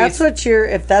pedophile if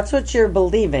that's priest. what you're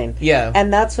believing. Yeah.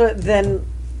 And that's what then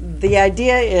the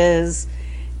idea is.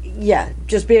 Yeah,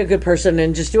 just be a good person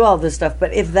and just do all this stuff.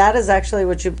 But if that is actually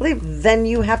what you believe, then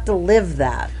you have to live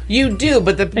that. You do,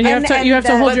 but the And you have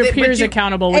to hold your but peers you-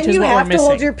 accountable, which and is you what have we're to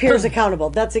hold missing. your peers accountable.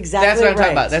 That's exactly That's what I'm right.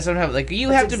 talking about. That's what I'm talking about. Like, you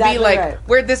have to exactly be like, right.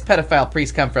 where'd this pedophile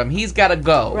priest come from? He's got to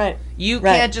go. Right. You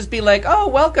Right. can't just be like, oh,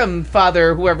 welcome,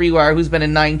 Father, whoever you are, who's been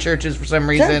in 9 churches for some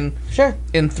reason Sure.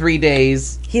 in 3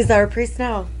 days. He's our priest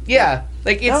now. Yeah.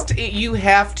 Like, No. you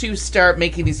have to start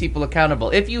making these people accountable.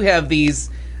 If you have these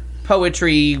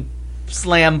poetry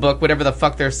slam book, whatever the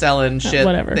fuck they're selling, shit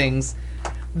whatever. things,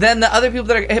 then the other people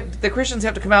that are the Christians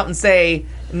have to come out and say,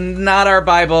 not our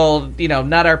Bible,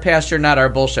 not our pasture, not our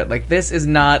bullshit. Like, this is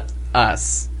not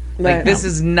us. Like, Right. this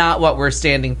is not what we're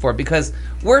standing for, because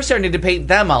we're starting to paint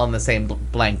them all in the same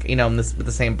blank, with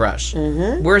the same brush.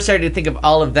 Mm-hmm. We're starting to think of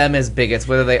all of them as bigots,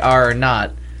 whether they are or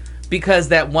not, because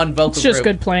that one vocal It's just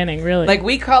group. good planning, really. Like,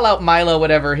 we call out Milo,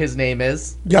 whatever his name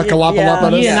is.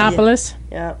 Yakalopalopolis. Yeah. Yiannopoulos.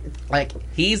 Yeah. Like,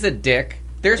 he's a dick.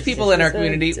 There's people in our He's a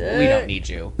community, dick. we don't need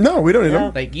you. No, we don't need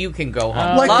them. Like, you can go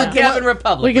home. Like Log the- Cabin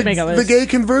Republic. We could make a The list. gay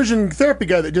conversion therapy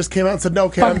guy that just came out and said, "No,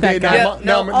 okay, Fuck I'm that gay guy. now. Yeah,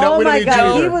 No, no. no, Oh we don't my need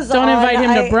God, you." he was Don't on, invite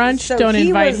him to I- brunch. so Don't he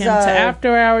invite was, him to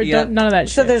after hours. yeah. None of that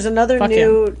shit. So there's another Fuck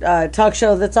new talk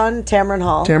show that's on Tamron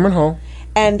Hall. Cameron Hall.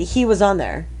 And he was on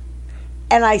there.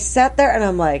 And I sat there and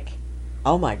I'm like,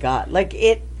 oh my God. Like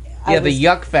it. I Yeah, the was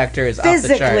yuck factor is off the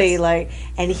physically charts. like,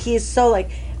 and he's so like,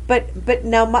 but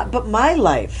now my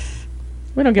life.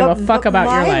 we don't give a fuck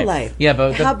about your life. Yeah,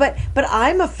 but the- but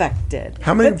I'm affected.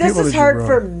 How many But this people is did you hard ruin?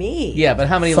 for me. Yeah, but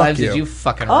how many Fuck lives you. did you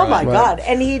fucking Oh ruin? my Right. God.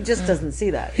 And he just doesn't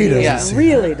see that. He doesn't see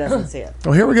really doesn't see it.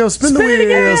 Oh, here we go. Spin the Spin it wheel.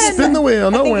 again. Spin the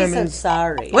wheel. No I think he said whammies.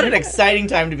 sorry. What an exciting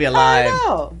time to be I alive.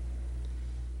 know.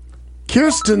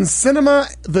 Kirsten Cinema,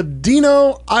 the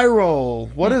Dino eye roll.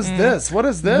 What is this? What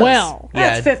is this? Well,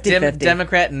 That's 50-50.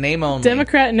 Democrat name only.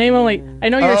 Democrat name only. I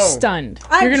know you're Oh. stunned.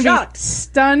 I'm You're gonna shocked. be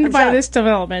stunned I'm by shocked. this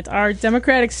development. Our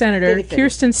Democratic Senator, 50-50.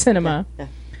 Kirsten Sinema. Yeah.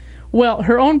 Well,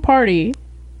 her own party,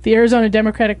 the Arizona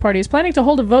Democratic Party, is planning to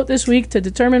hold a vote this week to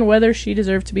determine whether she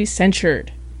deserves to be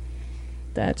censured.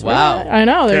 That's Wow. right. I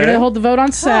know. They're Okay. going to hold the vote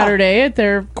on Saturday at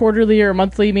their quarterly or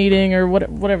monthly meeting or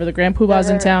whatever. The Grand Poobah's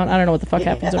in town. I don't know what the fuck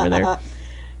happens over there.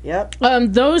 Yep.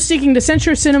 Those seeking to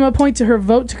censure Sinema point to her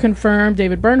vote to confirm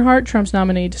David Bernhardt, Trump's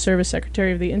nominee to serve as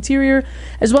Secretary of the Interior,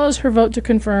 as well as her vote to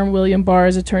confirm William Barr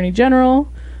as Attorney General.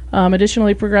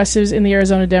 Additionally, progressives in the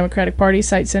Arizona Democratic Party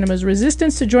cite Sinema's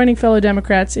resistance to joining fellow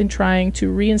Democrats in trying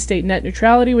to reinstate net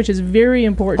neutrality, which is very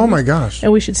important. Oh my gosh.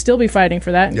 And we should still be fighting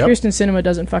for that. And Yep. Kirsten Sinema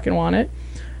doesn't fucking want it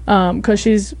because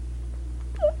she's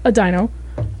a dino.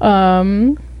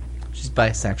 She's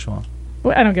bisexual.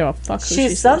 Well, I don't give a fuck who she She's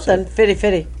sleeps something. with. Fitty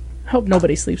fitty. I hope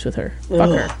nobody sleeps with her. Fuck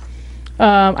her.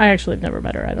 I actually have never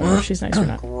met her. I don't know if she's nice or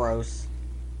not. Gross.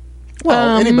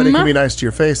 Well, anybody can be nice to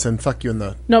your face and fuck you in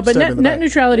the No, but stab in the net back.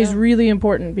 neutrality is really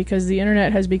important because the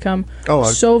internet has become Oh,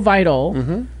 so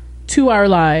vital to our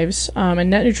lives, and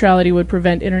net neutrality would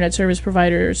prevent internet service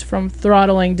providers from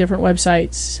throttling different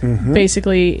websites,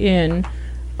 basically in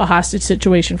a hostage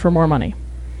situation for more money.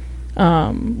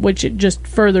 Which it just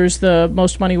furthers the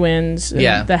most money wins. And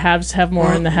Yeah. the haves have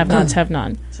more, and the have-nots have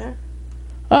none. Sure.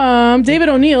 David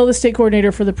O'Neill, the state coordinator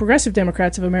for the Progressive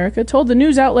Democrats of America, told the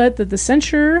news outlet that the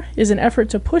censure is an effort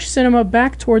to push Sinema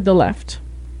back toward the left.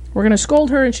 We're going to scold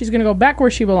her and she's going to go back where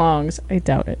she belongs. I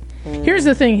doubt it. Here's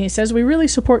the thing, he says. We really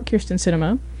support Kirsten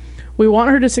Sinema. We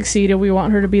want her to succeed and we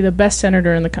want her to be the best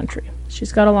senator in the country.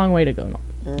 She's got a long way to go.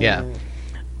 Yeah.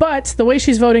 But the way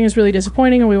she's voting is really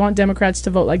disappointing and we want Democrats to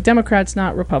vote like Democrats,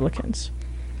 not Republicans.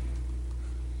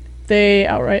 They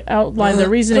outright outlined their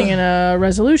reasoning in a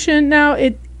resolution. Now,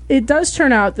 it does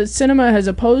turn out that Sinema has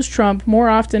opposed Trump more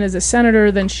often as a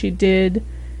senator than she did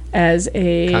as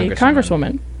a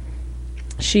congresswoman.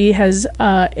 She has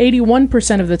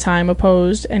 81% of the time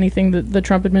opposed anything that the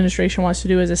Trump administration wants to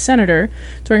do as a senator.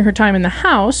 During her time in the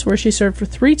House, where she served for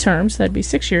 3 terms, that'd be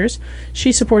 6 years,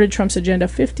 she supported Trump's agenda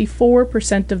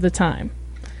 54% of the time.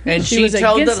 And She was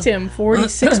told against him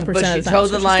 46% but she of the time. told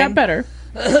So the she's line- got better.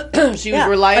 she was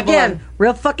reliable Again, on,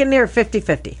 real fucking near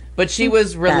 50-50. but she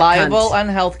was reliable on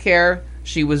health care.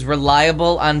 She was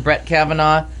reliable on Brett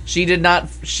Kavanaugh. She did not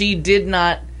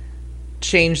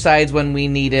change sides when we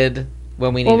needed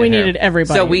her. needed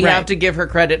everybody, So we right. have to give her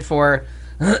credit for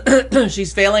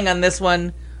she's failing on this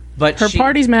one, but Her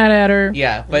party's mad at her.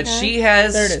 Yeah, but she There it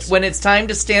has is. when it's time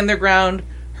to stand their ground,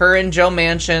 her and Joe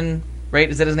Manchin, right?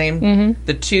 Is that his name? Mm-hmm.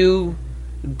 The 2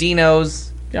 Dinos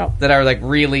Yep. that are like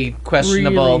really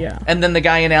questionable, Really, yeah. and then the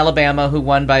guy in Alabama who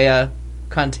won by a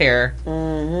Conter.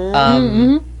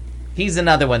 He's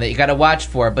another one that you got to watch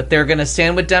for. But they're going to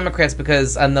stand with Democrats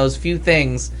because on those few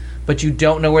things, but you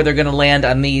don't know where they're going to land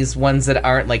on these ones that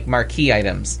aren't like marquee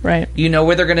items. Right. You know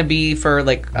where they're going to be for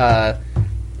like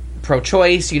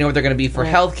pro-choice. You know where they're going to be for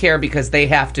health care because they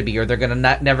have to be, or they're going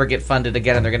to never get funded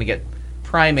again, and they're going to get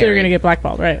primary. They're going to get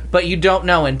blackballed, right. But you don't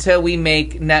know until we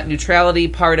make net neutrality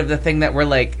part of the thing that we're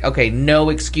like, okay, no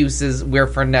excuses, we're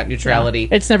for net neutrality.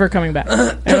 It's never coming back.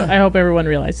 I hope everyone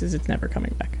realizes it's never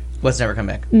coming back. What's never come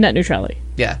back? Net neutrality.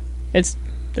 Yeah, There's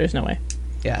no way.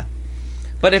 yeah.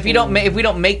 But if you don't, if we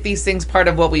don't make these things part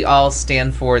of what we all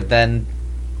stand for, then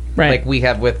Right. like we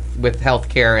have with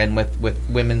healthcare and with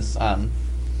women's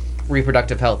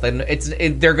reproductive health, and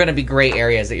they're going to be gray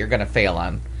areas that you're going to fail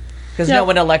on because no Yep.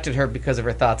 one elected her because of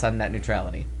her thoughts on net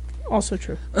neutrality. Also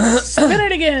true. Spin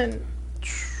it again.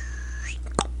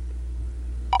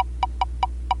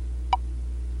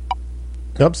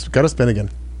 Oops, got to spin again.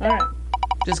 All right.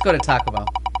 Just go to Taco Bell.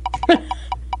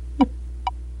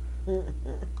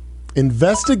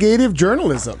 Investigative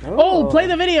journalism. Oh, play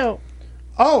the video.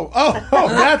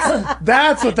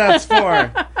 That's what that's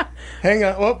for. Hang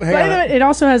on. Oh, hang Play on. it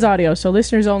also has audio, so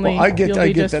listeners only. Well, I get you'll that.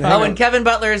 be just Hang fine. on. Oh, and Kevin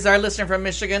Butler is our listener from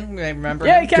Michigan. Remember?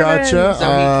 Yeah, him? Kevin. Gotcha.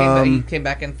 So he came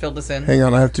back and filled us in. Hang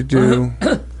on, I have to do.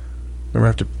 Remember, I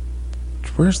have to.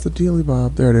 Where's the dealy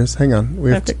bob? There it is. Hang on,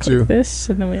 we I have have to to do. click this,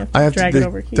 and then we have to I have drag to. it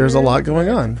over here. There's a lot going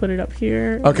on. Put it up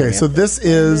here. and then Okay, we so have to this find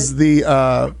is it.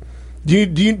 the.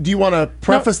 Do you want to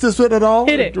preface this with it all?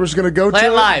 Hit it. We're just gonna go Play to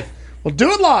it live. We'll do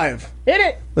it live. Hit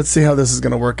it. Let's see how this is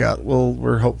gonna work out.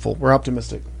 We're hopeful. We're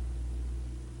optimistic.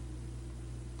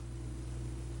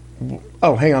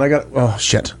 Oh, hang on. Oh,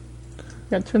 shit.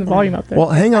 Got to turn the volume up there. Well,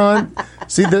 hang on.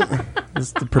 See, this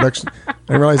is the production.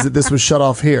 I realized that this was shut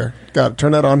off here. Got to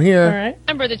turn that on here. All right.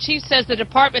 Remember, the chief says the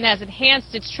department has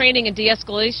enhanced its training in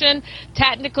de-escalation,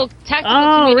 tactical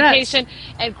Oh, communication,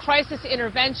 and crisis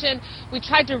intervention. We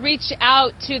tried to reach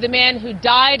out to the man who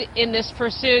died in this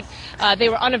pursuit. They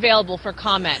were unavailable for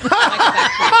comment.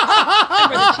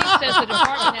 Remember, the chief says the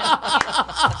department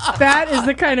has... That is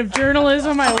the kind of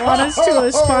journalism I want us to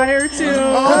aspire to.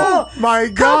 Oh my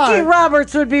Cookie God!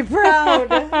 Roberts would be proud.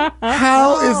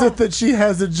 How is it that she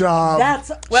has a job?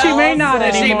 That's She may not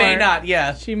awesome. She anymore. may not.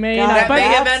 Yeah. She may God, not. That But may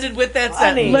have that's ended with that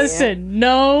funny. sentence. listen,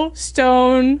 no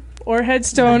stone or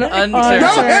headstone Unturned. No unturned.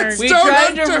 headstone. We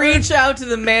tried to unturned. reach out to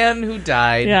the man who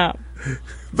died. Yeah.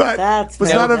 but That's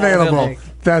was not available.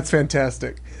 fantastic. That's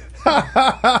fantastic. Spin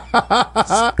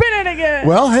it again.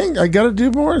 Well, hang. I got to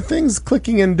do more things,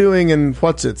 clicking and doing, and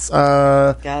what's it's.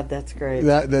 God, that's great.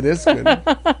 That is good.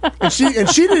 and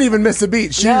she didn't even miss a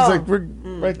beat. She was No. like, we're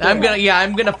right there.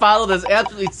 I'm gonna follow this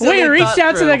absolutely silly we reached thought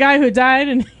out to through. the guy who died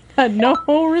and he had no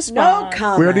response. no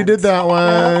comment. We already did that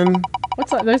one.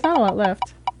 What's there's not a lot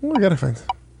left. Oh, I gotta find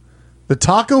the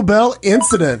Taco Bell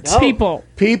incident. People.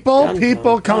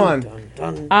 People, come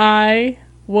on. I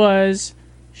was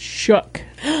shook.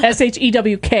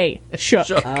 SHEWK. Shook.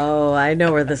 Oh, I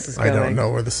know where this is I going. don't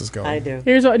know where this is going. I do.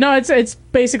 Here's what. No, it's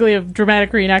basically a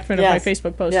dramatic reenactment of my Yes.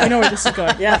 Facebook post. Yeah. I know where this is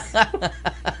going. Yes.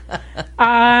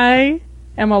 I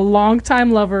am a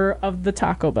longtime lover of the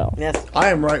Taco Bell. Yes. I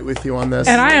am right with you on this.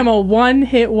 And I am a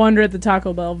one-hit wonder at the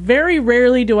Taco Bell. Very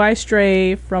rarely do I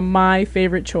stray from my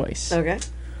favorite choice, Okay.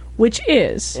 which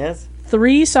is Yes.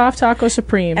 3 soft taco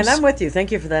supremes, And I'm with you.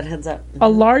 Thank you for that heads up. a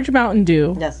large Mountain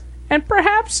Dew, Yes. and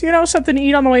perhaps, something to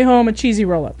eat on the way home, a cheesy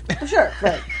roll-up. Sure.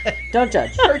 Right. Don't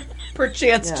judge.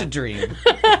 Perchance to dream.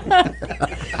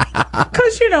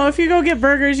 Because, if you go get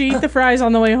burgers, you eat the fries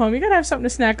on the way home. You got to have something to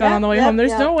snack on the way home.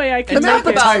 There's no way I can An make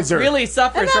it. appetizer. Really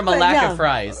suffers from a lack of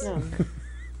fries.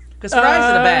 Because fries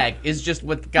in a bag is just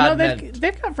what God No, meant.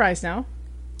 they've got fries now.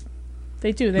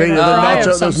 They do. They- have the a fry of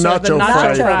nacho- some those sort, the nacho nacho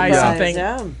fries. fry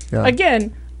Yeah. something. Yeah.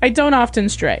 Again, I don't often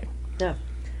stray. No.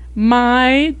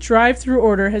 My drive-through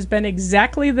order has been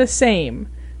exactly the same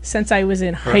since I was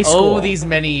in high school. Oh, these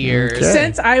many years. Okay.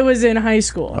 Since I was in high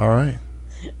school. All right.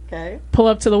 Okay. Pull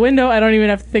up to the window. I don't even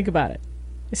have to think about it.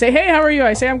 They say, "Hey, how are you?"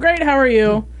 I say, "I'm great. How are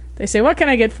you?" They say, "What can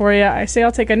I get for you?" I say,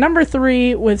 "I'll take a number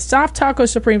 3 with soft taco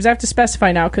supremes." I have to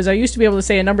specify now because I used to be able to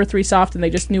say a number 3 soft and they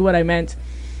just knew what I meant.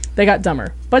 They got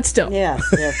dumber, but still. Yes.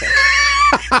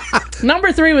 Yes.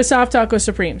 Number 3 with soft taco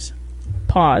supremes.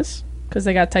 Pause, because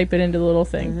they got to type it into the little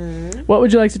thing. What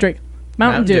would you like to drink?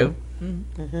 Mountain Dew.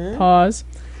 Pause.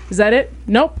 Is that it?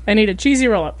 Nope. I need a cheesy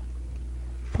roll-up.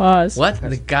 Pause. What?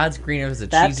 The God's green earth is a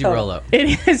That's cheesy total. roll-up.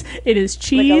 It is Like a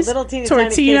cheese, little teeny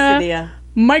tortilla, tiny quesadilla.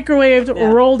 microwaved,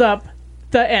 Yeah. rolled up,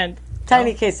 the end.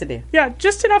 Tiny quesadilla. Yeah,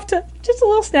 just enough to, just a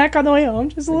little snack on the way home,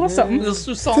 just a little something. It's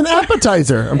It's an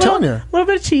appetizer. I'm telling you. A little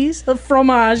bit of cheese, a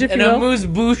fromage, if And you a will. moose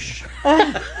bouche.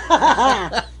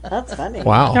 That's funny.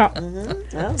 Wow. Yeah.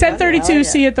 Well, 10:32. oh, yeah.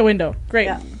 See you at the window. Great.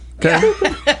 Yeah. Okay.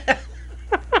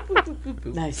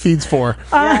 Nice. Feeds 4.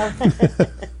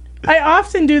 I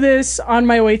often do this on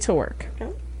my way to work.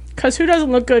 Because who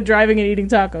doesn't look good driving and eating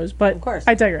tacos? But Of course.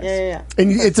 I digress. Yeah.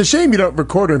 And it's a shame you don't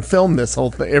record and film this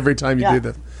whole thing every time you Yeah. do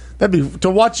this. That'd be to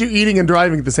watch you eating and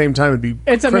driving at the same time would be.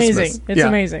 It's Christmas. amazing. It's Yeah.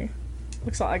 amazing.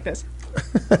 Looks a lot like this.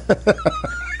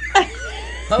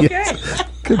 Okay.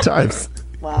 Good times.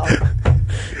 Wow.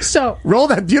 So, Roll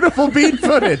that beautiful bean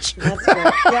footage. That's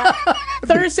good. Yeah.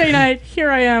 Thursday night,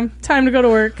 here I am. Time to go to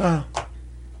work.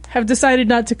 Have decided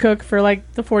not to cook for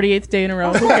like the 48th day in a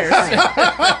row. Who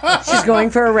cares? She's going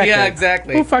for a record. Yeah,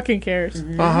 exactly. Who fucking cares?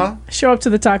 Uh-huh. Show up to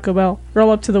the Taco Bell,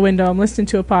 roll up to the window. I'm listening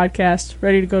to a podcast,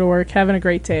 ready to go to work, having a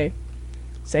great day.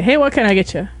 Say, "Hey, what can I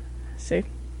get you?" Say,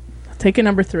 "I'll take a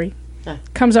number 3."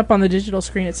 Comes up on the digital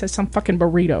screen. It says some fucking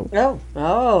burrito. Oh.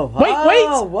 Oh. Wait, oh,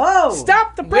 wait. Whoa.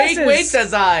 Stop the presses. Wait,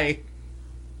 says I.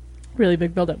 Really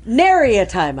big buildup. Nary a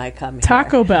time I come here.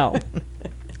 Taco Bell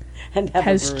and have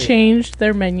has a burrito. changed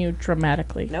their menu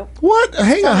dramatically. Nope. What?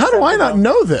 Hang on. How do I not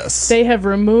know this? They have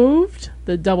removed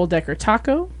the double-decker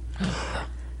taco.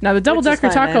 Now, the double-decker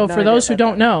fine. I taco, have no for idea those who about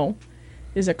don't know,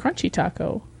 is a crunchy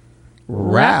taco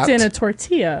wrapped in a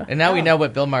tortilla. And now we know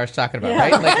what Bill Maher's talking about,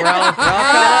 right? Like we're all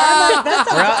caught up.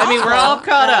 We're all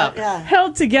caught up. Yeah.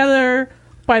 Held together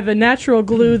by the natural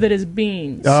glue that is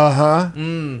beans. Uh-huh.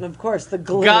 Of course, the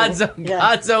glue. God's own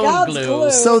God's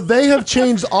glue. So they have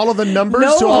changed all of the numbers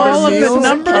No, to all All their of meals? the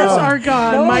numbers Oh. are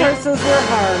gone. No My, horses were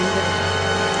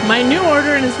harmed. my new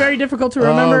order, and it's very difficult to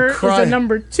remember, is cry. a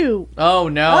number 2. Oh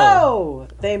no. Oh,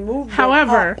 they moved. it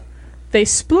However, up. they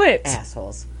split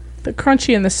Assholes. the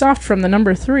crunchy and the soft from the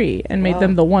number 3 and made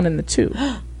them the 1 and the 2.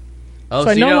 Oh,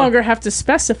 So I you no don't- longer have to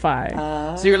specify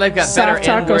So your life got better soft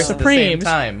and taco worse at the same supremes.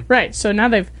 time. Right. So now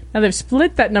they've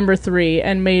split that number 3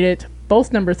 and made it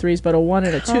both number 3s, but a 1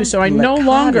 and a 2. So I no Complicado.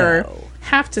 longer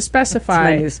have to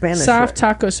specify new Spanish soft word.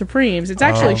 taco supremes. It's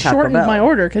actually Taco shortened Bell. my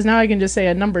order because now I can just say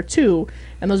a number 2,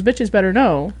 and those bitches better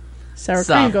know sour cream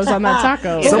Soft. goes on that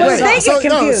taco. So Well, wait, they get so, no,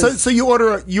 confused. so you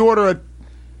order a 3-2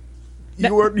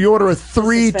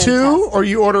 fantastic. or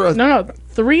you order a No,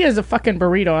 3 is a fucking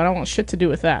burrito. I don't want shit to do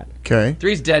with that. okay.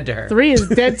 3's dead to her. 3 is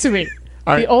dead to me.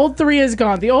 All right. The old 3 is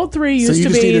gone. The old 3 So used you to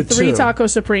just be needed 3 2. taco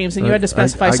supremes, and you had to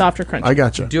specify soft or crunchy. I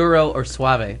gotcha. Duro or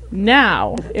suave.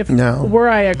 Now, if No. were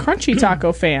I a crunchy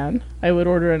taco fan, I would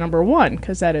order a number 1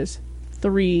 because that is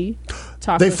 3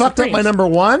 taco. They fucked up my number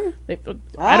 1.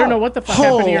 I don't know what the fuck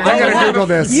happened to your I gotta number. Google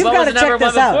this. You've What got was to the number check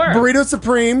this one out. before? Burrito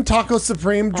Supreme, Taco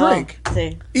Supreme, drink.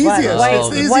 See, Easiest. White, It's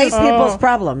the white easiest. people's Oh.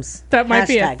 problems. That might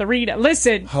be a Hashtag. 3.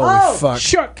 Listen, Holy fuck.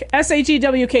 shook.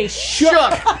 SHEWK. Shook.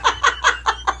 Shook.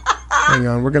 Hang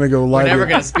on, we're gonna go live. We're never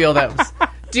here. gonna spill that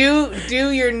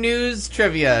Do your news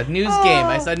trivia, news game.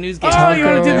 I saw news game. Oh, you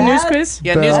want to do the news What? quiz?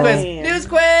 Yeah, news Bell. quiz. News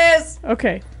quiz.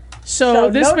 Okay. So So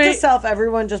this note may to self,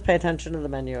 everyone just pay attention to the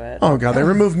menu. Oh god, they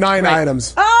removed 9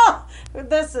 items. Oh,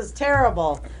 this is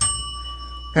terrible.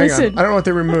 Hang Listen. on, I don't know what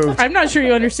they removed. I'm not sure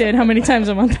you understand how many times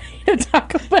a month I eat at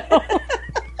Taco Bell.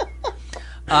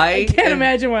 I Can't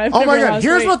imagine why I've Oh my never god, lost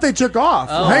here's weight. what they took off.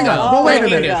 Oh, Hang on. no. Well, wait a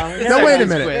Breaking minute. news. No, wait a News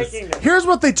minute. quiz. Breaking news. Here's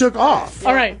what they took off.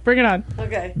 All right, bring it on.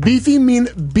 Okay. Beefy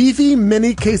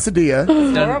mini quesadilla,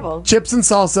 Horrible. chips and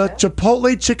salsa,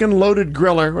 Chipotle chicken loaded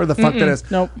griller, or the fuck that is.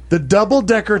 Nope. The double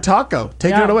decker taco,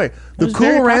 taking Yeah. it away. The was Cool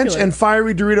very Ranch popular. and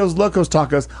fiery Doritos Locos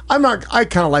tacos. I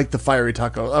kind of like the fiery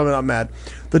taco. I'm not mad.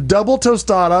 The double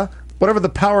tostada, whatever the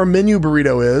power menu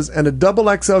burrito is, and a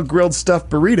double XL grilled stuffed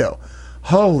burrito.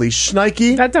 Holy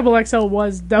shnikey. That double XL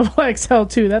was double XL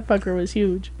too. That fucker was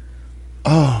huge.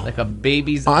 like a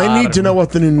baby's. I need to know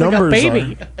what the new Like a numbers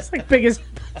baby. are. It's like big as.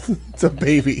 It's a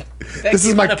baby. This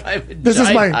is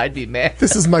I'd be mad.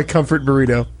 This is my comfort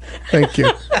burrito. Thank you.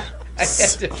 I had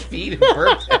to feed and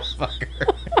burp that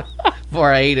fucker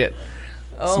before I ate it.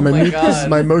 Oh my This is god!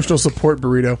 my emotional support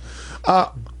burrito.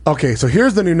 Okay, so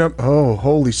here's the new number. Oh,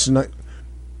 holy shnikey.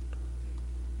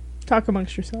 Talk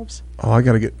amongst yourselves. Oh, I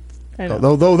gotta get. I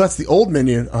know. Though that's the old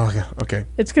menu. Oh, yeah. Okay.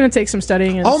 It's going to take some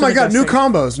studying. And Oh some my god, new adjusting.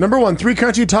 combos. Number 1, 3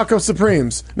 crunchy taco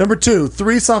supremes. Number 2,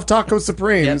 3 soft taco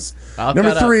supremes. Yep. All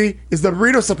Number caught up. 3 is the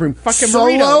burrito supreme. Fucking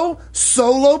solo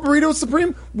burrito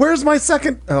supreme. Where's my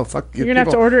second? Oh fuck. You're going to have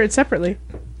to order it separately.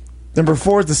 Number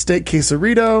 4 is the steak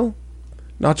quesarito.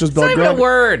 Nachos It's not even a Belgrade.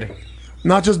 word.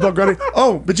 Nachos Belgrade.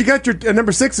 Oh, but you got your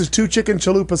number 6 is 2 chicken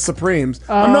chalupa supremes.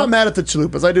 I'm not mad at the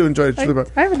chalupas. I do enjoy a chalupa.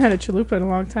 I haven't had a chalupa in a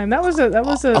long time. That was a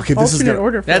Okay, this is alternate gonna-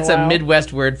 order for That's a a while.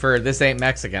 Midwest word for this ain't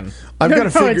Mexican. I've No,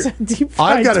 got to no, figure. it's a deep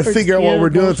fried I've got to figure out what tortilla we're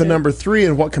doing with the bullshit. number 3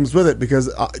 and what comes with it because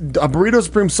a burrito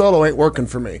supreme solo ain't working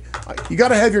for me. You got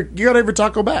to have your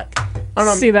taco back. I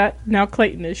don't know. See that? Now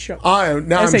Clayton is shook. I'm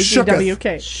shooketh.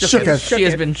 SHWK. Shooketh. She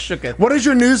has been shooketh. What is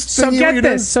your news So thingy? get you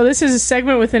done? this. So this is a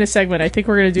segment within a segment. I think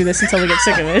we're going to do this until we get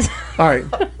sick of it. All right.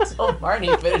 Until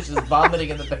Marnie finishes vomiting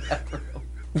in the bathroom.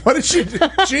 What did she do?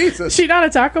 Jesus. She not a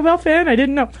Taco Bell fan? I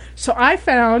didn't know. So I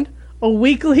found a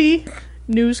weekly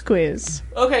news quiz.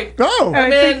 Okay. Oh.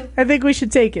 I'm in. I think we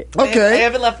should take it. I Okay.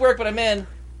 haven't left work, but I'm in.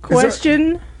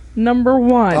 Question number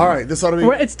 1. All right. This ought to be.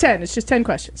 It's 10. It's just 10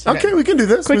 questions. Okay, we can do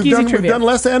this. Quick, we've easy done, trivia. We've done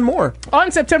less and more.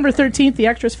 On September 13th, the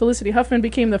actress Felicity Huffman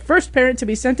became the first parent to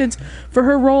be sentenced for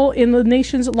her role in the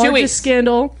nation's weeks. largest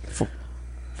scandal.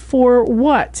 For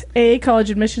what? A. College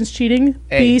admissions cheating.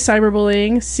 A. B.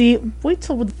 Cyberbullying. C. Wait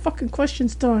till the fucking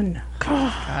question's done.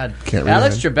 God. Can't read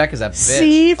Alex that. Trebek is a bitch.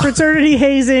 C. Fraternity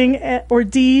hazing. Or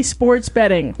D. Sports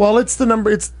betting. Well, it's the number.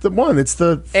 It's the one. It's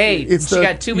the A. It's She the,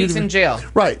 got 2 weeks in jail.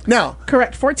 Right now.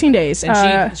 Correct. 14 days.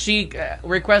 And she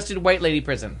requested white lady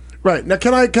prison. Right now,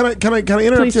 can I interrupt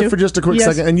Please you do. for just a quick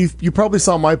Yes. second? And you probably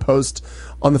saw my post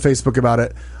on the Facebook about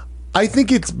it. I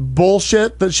think it's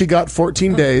bullshit that she got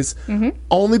 14 days,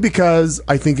 only because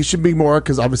I think it should be more.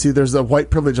 Because obviously, there's a white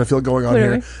privilege I feel going on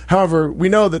Clearly. here. However, we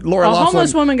know that Laura a Loughlin.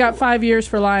 homeless woman got 5 years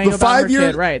for lying The about 5 her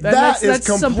years- kid. Right. that is That's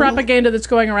some complete- propaganda that's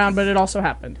going around, but it also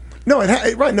happened. No, it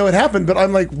happened. But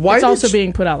I'm like, why It's did also she,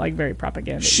 being put out like very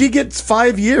propaganda. she gets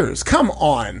 5 years? Come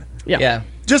on, Yeah.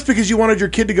 just because you wanted your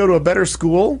kid to go to a better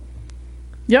school.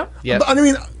 Yep. Yeah. But, I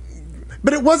mean,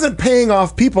 but it wasn't paying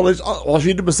off people. It's, all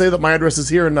she did was say that my address is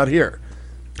here and not here.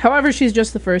 However, she's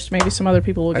just the first. Maybe some other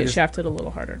people will get just- shafted a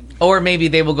little harder. Or maybe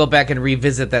they will go back and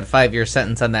revisit that 5-year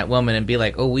sentence on that woman and be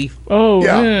like, oh, Oh,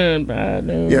 Yeah. bad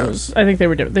news. Yes. I think they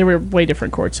were way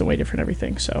different courts and way different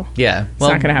everything. So yeah.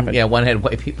 not gonna happen. Yeah, one had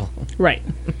white people. right.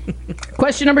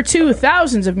 Question number 2: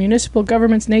 thousands of municipal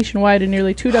governments nationwide in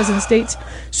nearly 24 states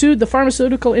sued the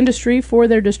pharmaceutical industry for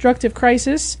their destructive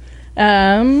crisis.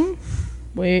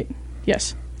 Wait.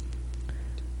 Yes.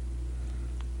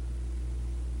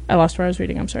 I lost where I was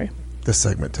reading. I'm sorry. This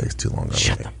segment takes too long.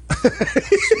 Shut up.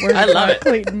 I love it.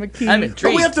 Clayton McKee. I'm But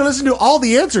intrigued. we have to listen to all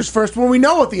the answers first when we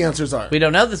know what the answers are. We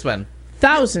don't know this one.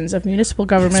 Thousands of municipal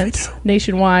governments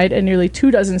nationwide and nearly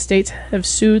 24 states have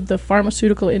sued the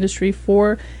pharmaceutical industry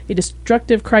for a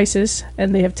destructive crisis,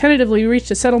 and they have tentatively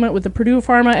reached a settlement with the Purdue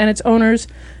Pharma and its owners,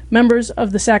 members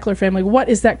of the Sackler family. What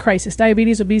is that crisis?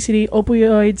 Diabetes, obesity,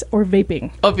 opioids, or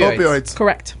vaping? Opioids.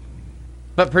 Correct.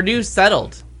 But Purdue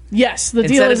settled. Yes, the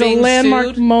Instead deal of is a being landmark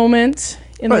sued? moment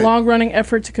in Right. the long-running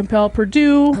effort to compel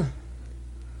Purdue.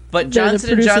 But They're the Johnson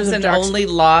 & producers of Johnson Jackson. only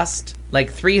lost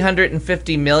like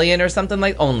 $350 million or something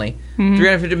like only. Mm-hmm.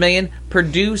 $350 million.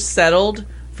 Purdue settled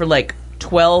for like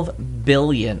 $12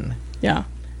 billion. Yeah.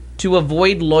 To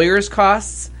avoid lawyers'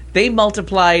 costs, they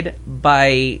multiplied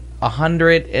by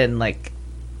 160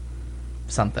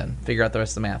 something. Figure out the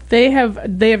rest of the math. They have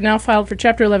now filed for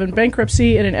Chapter 11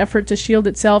 bankruptcy in an effort to shield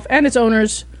itself and its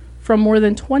owners from more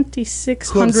than Who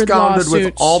 2,600 absconded lawsuits.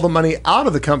 with all the money out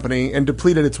of the company and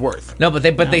depleted its worth. No, but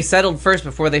they settled first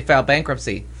before they filed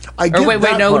bankruptcy. I get wait,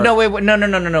 that no, part. no, wait,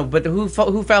 no. But who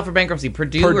filed for bankruptcy?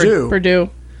 Purdue. Purdue.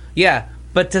 Yeah,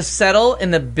 but to settle in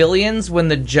the billions when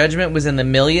the judgment was in the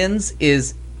millions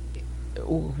is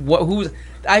who's.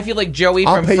 I feel like Joey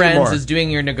I'll from pay you Friends more. is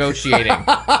doing your negotiating.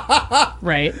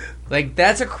 Right. Like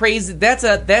that's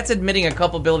admitting a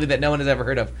culpability that no one has ever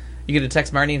heard of. You get a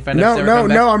text Marnie and find out. if it's ever come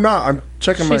back? No, I'm not. I'm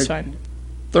checking She's my fine.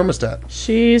 thermostat.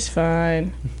 She's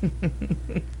fine.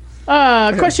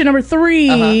 Question number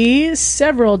 3.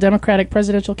 Several Democratic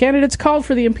presidential candidates called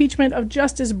for the impeachment of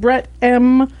Justice Brett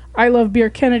M. I Love Beer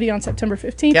Kennedy on September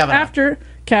 15th. Kavanaugh. After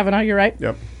Kavanaugh, you're right.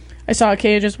 Yep. I saw a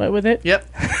K and just went with it. Yep.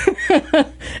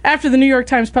 After the New York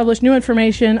Times published new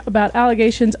information about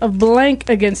allegations of blank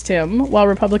against him, while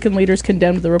Republican leaders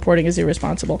condemned the reporting as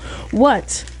irresponsible.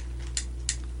 What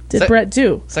did Brett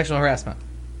do? Sexual harassment.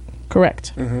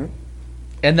 Correct.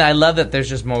 And I love that there's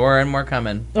just more and more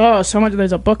coming. Oh, so much.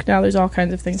 There's a book now. There's all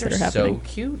kinds of things that are happening. So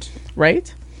cute.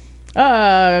 Right?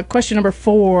 Question number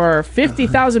 4.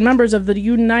 50,000 members of the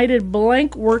United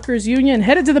Blank Workers Union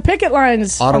headed to the picket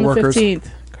lines Auto on the workers.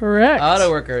 15th. Correct. Auto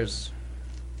workers.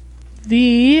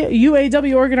 The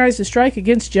UAW organized a strike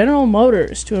against General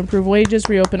Motors to improve wages,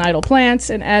 reopen idle plants,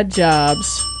 and add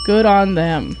jobs. Good on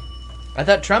them. I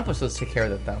thought Trump was supposed to take care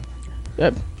of that,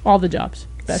 though. All the jobs.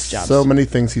 Best jobs. So many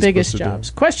things he's Biggest supposed to jobs.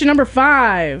 Question number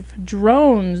 5.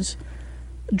 Drone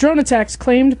attacks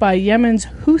claimed by Yemen's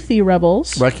Houthi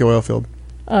rebels. do. Wreck your oil field.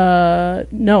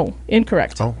 No,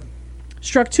 incorrect. Oh.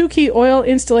 Struck 2 key oil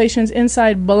installations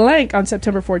inside blank on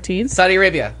September 14th. Saudi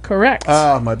Arabia. Correct.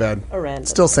 Oh, my bad. Iran.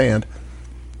 Still sand.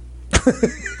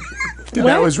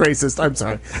 That was racist. I'm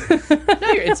sorry.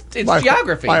 It's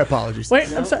geography. My apologies. Wait,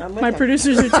 I'm sorry. I'm with My you.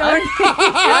 producers are telling me.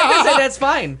 I say that's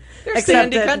fine. They're Except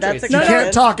sandy that countries. that's You No,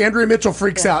 can't talk. Andrea Mitchell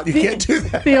freaks out. You can't do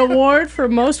that. The award for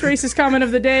most racist comment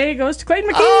of the day goes to Clayton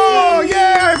McKee. Oh,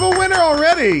 yeah. I have a winner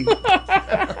already.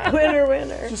 Winner.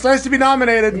 It's nice to be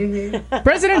nominated.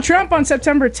 President Trump on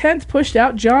September 10th pushed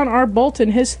out John R.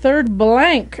 Bolton, his third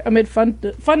blank, amid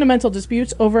fundamental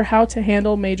disputes over how to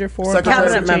handle major foreign Secretary-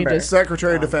 policy Cabinet member. changes.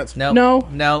 Secretary of Defense. No. No.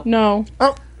 No. No.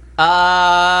 Oh,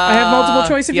 I have multiple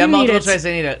choice if you need multiple it. choice.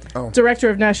 I need it. Director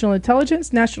of National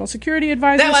Intelligence, National Security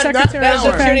Advisor, That one. Secretary That of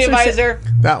one. Security Defense. advisor.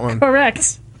 that one.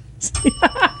 Correct.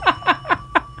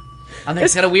 I think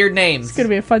it's got a weird name. It's going to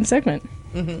be a fun segment.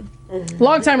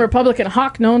 Longtime Republican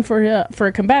hawk known for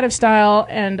a combative style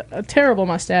and a terrible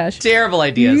mustache. Terrible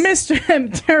ideas.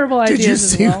 Mr. Terrible ideas Did you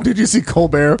as see? well. Did you see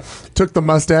Colbert took the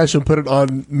mustache and put it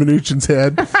on Mnuchin's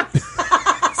head?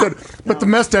 Said, but the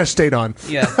mustache stayed on.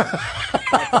 Yeah.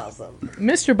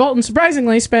 Mr. Bolton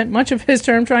surprisingly spent much of his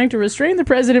term trying to restrain the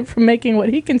president from making what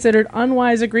he considered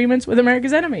unwise agreements with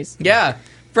America's enemies. Yeah.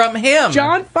 From him.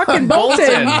 John fucking Bolton.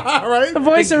 Bolton. All right. The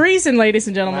voice of reason, ladies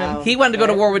and gentlemen. Wow. He wanted to go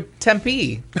to war with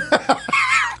Tempe.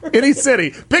 Any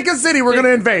city. Pick a city. We're going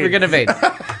to invade. We're going to invade.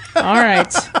 All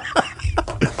right.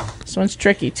 This one's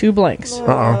tricky. 2 blanks.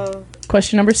 Uh-oh.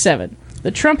 Question number 7.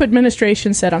 The Trump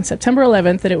administration said on September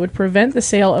 11th that it would prevent the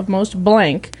sale of most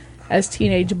blank as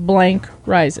teenage blank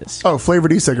rises. Oh,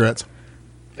 flavored e-cigarettes.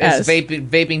 As- It's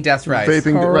vaping death rise.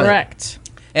 Vaping. Right. Correct.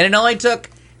 And it only took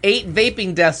 8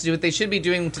 vaping deaths to do what they should be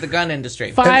doing to the gun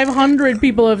industry. 500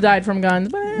 people have died from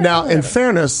guns. Now, in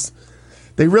fairness,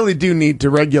 they really do need to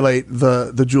regulate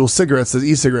the Juul cigarettes, the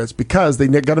e-cigarettes, because they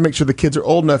got to make sure the kids are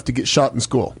old enough to get shot in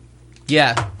school.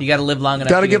 Yeah. You got to live long enough.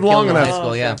 Gotta to get get killed long in enough. high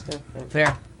school, yeah. Sure.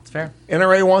 Fair. It's fair.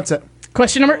 NRA wants it.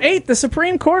 Question number 8. The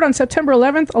Supreme Court on September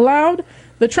 11th allowed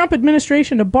the Trump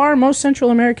administration to bar most Central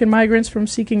American migrants from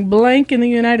seeking blank in the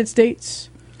United States.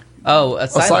 Oh,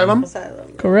 asylum.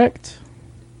 Asylum. Correct.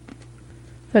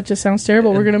 That just sounds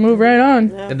terrible. We're going to move right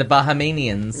on. And the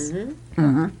Bahamanians.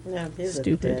 Yeah, he's a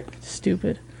Stupid. dick.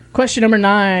 Stupid. Question number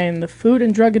 9. The Food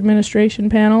and Drug Administration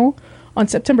panel on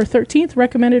September 13th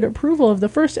recommended approval of the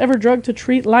first ever drug to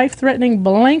treat life-threatening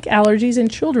blank allergies in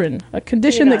children, a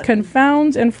condition that Peanut.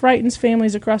 confounds and frightens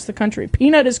families across the country.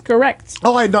 Peanut is correct.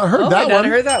 Oh, I had not heard Oh, that I one.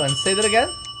 heard that one. Say that again.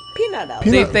 Peanut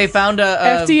allergy. Peanut. They found a...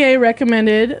 FDA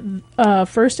recommended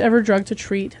first ever drug to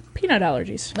treat peanut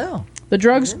allergies. No. The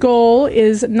drug's goal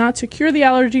is not to cure the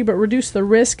allergy, but reduce the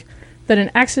risk that an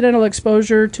accidental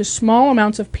exposure to small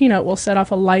amounts of peanut will set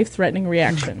off a life-threatening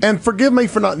reaction. And forgive me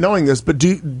for not knowing this, but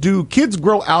do kids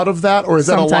grow out of that, or is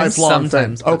that Sometimes. a lifelong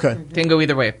Sometimes. thing? Okay. Can go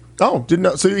either way. Oh, didn't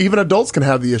know. So even adults can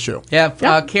have the issue. Yeah,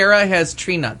 Yep. Kara has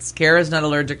tree nuts. Kara's not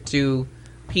allergic to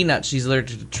peanuts. She's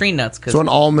allergic to tree nuts. Cause So an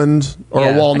almond or a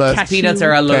Yeah. walnut. A cashew. peanuts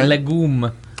are a Okay.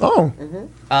 legume. Oh,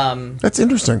 that's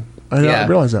interesting. I didn't Yeah.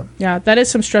 realize that. Yeah, that is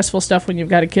some stressful stuff when you've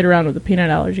got a kid around with a peanut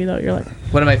allergy, though. You're like,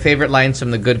 One of my favorite lines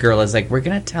from The Good Girl is like, "We're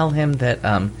gonna tell him that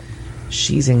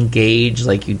she's engaged,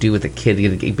 like you do with a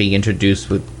kid being introduced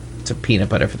to peanut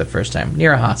butter for the first time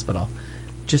near a hospital."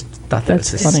 Just thought that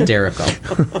That's was funny. hysterical.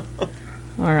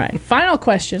 all right. Final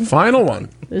question. Final one.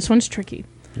 This one's tricky.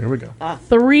 Here we go.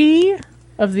 3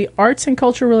 of the arts and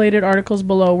culture related articles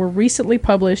below were recently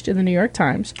published in the New York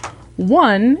Times.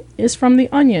 One is from The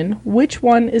Onion. Which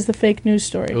one is the fake news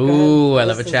story? Ooh, I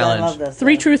love a I challenge. love this.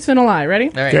 3 truths and a lie. Ready?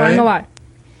 All right. Find Okay. the lie.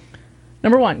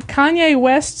 Number 1. Kanye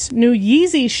West's new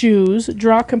Yeezy shoes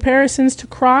draw comparisons to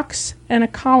Crocs and a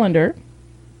colander.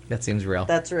 That seems real.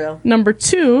 That's real. Number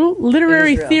 2.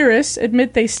 Literary It is real. theorists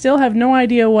admit they still have no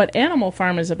idea what Animal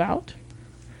Farm is about.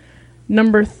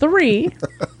 Number 3.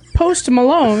 Post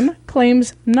Malone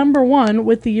claims number 1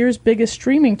 with the year's biggest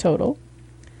streaming total.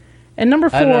 And number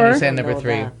 4. I don't understand number Know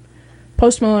 3. that.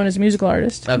 Post Malone is a musical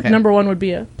artist. Okay. Number 1 would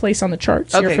be a place on the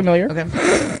charts. You're familiar. Okay.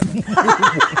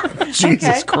 Jesus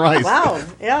Okay. Christ. Wow.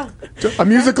 Yeah. A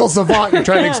musical savant. You're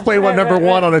trying to explain what right, number right,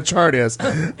 one right. on a chart is.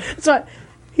 All So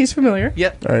he's familiar.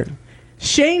 Yep. right.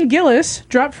 Shane Gillis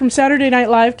dropped from Saturday Night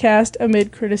Live cast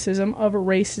amid criticism of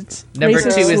racist Number 2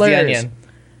 racist is slurs. The Onion.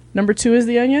 Number 2 is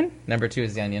The Onion. Number 2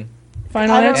 is The Onion.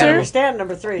 Final I don't answer. understand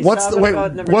number 3. What's so the I'm wait? gonna go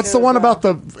with number What's 2 the one as well.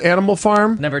 about the Animal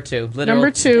Farm? Number 2. Literal.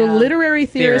 Number 2, Yeah. literary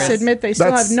theorists Theorists. admit they still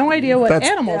That's- have no idea what that's-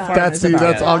 Animal yeah. Farm That's is the. about.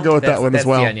 That's. I'll go with that one that's as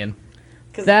well. The Onion.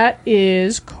 That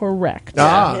is correct.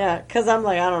 Ah, Yeah, because I'm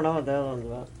like, I don't know what the other one's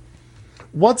about.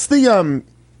 what's the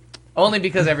Only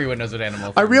because everyone knows what Animal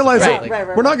I Farm is realize about. that Right.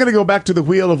 we're not going to go back to the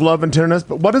wheel of love and tenderness,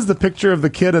 but what is the picture of the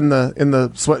kid in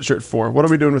the sweatshirt for? What are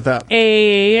we doing with that?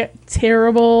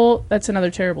 That's another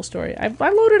terrible story. I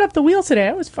loaded up the wheel today.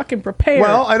 I was fucking prepared.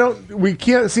 Well, we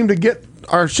can't seem to get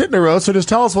our shit in a row, so just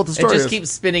tell us what the It story just is. keeps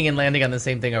spinning and landing on the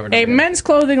same thing over and A over again. men's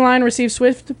clothing line received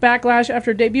swift backlash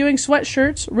after debuting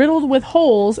sweatshirts riddled with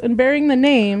holes and bearing the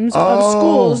names of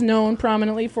schools known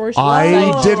prominently for I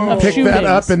sites didn't of pick that shootings.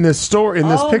 up in this story in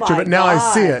this Oh picture, my but now I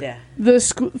see God. it.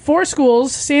 The 4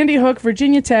 schools: Sandy Hook,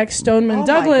 Virginia Tech, Stoneman Oh my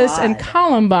Douglas, God. and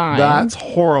Columbine. That's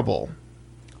horrible.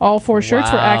 All 4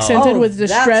 shirts were Wow. accented Oh, with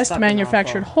that's distressed fucking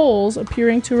manufactured awful. holes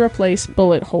appearing to replace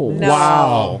bullet holes. No.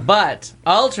 Wow. But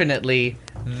alternately,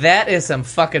 that is some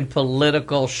fucking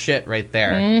political shit right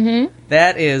there. Mm-hmm.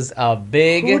 That is a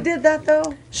big. Who did that,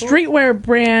 though? Streetwear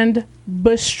brand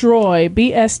Bestroy,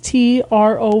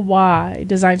 Bstroy,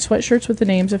 designed sweatshirts with the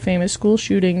names of famous school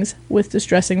shootings with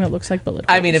distressing that looks like bullet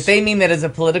holes. I mean, if they mean that as a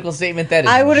political statement, that is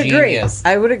I would genius.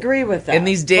 agree. I would agree with that. In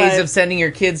these days But- of sending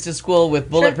your kids to school with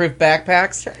bulletproof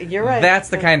backpacks, you're right. that's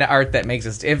the kind of art that makes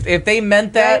us. If they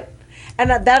meant that, Right. And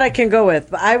that I can go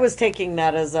with, but I was taking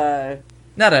that as a...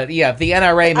 if the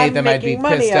NRA made I'm them, I'd be making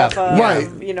money pissed off off. of, Right.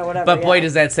 Whatever. But boy, yeah.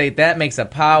 does that say that makes a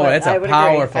power. But That's I a would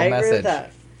powerful agree. I agree with message.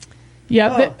 that.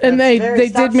 Yeah, Oh, and that's they very- did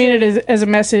stop mean it shooting. as a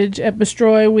message. At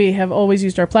Bestroy, we have always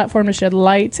used our platform to shed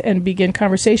light and begin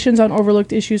conversations on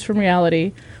overlooked issues from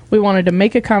reality. We wanted to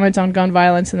make a comment on gun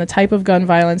violence and the type of gun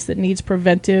violence that needs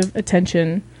preventive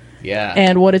attention Yeah,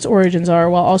 and what its origins are,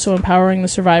 while also empowering the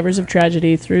survivors of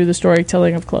tragedy through the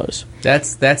storytelling of clothes.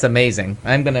 that's amazing.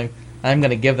 I'm gonna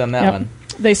give them that Yep. one.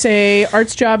 They say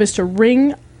Art's job is to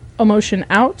wring emotion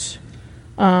out,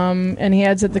 and he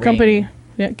adds that the Wring. company...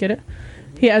 Yeah, get it?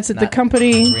 He adds that the Not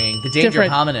company... Ring. The danger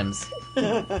different. of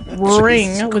homonyms.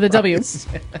 Ring with a W.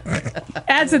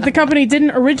 Adds that the company didn't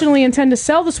originally intend to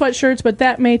sell the sweatshirts, but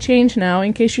that may change now.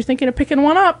 In case you're thinking of picking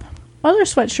one up, other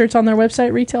sweatshirts on their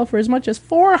website retail for as much as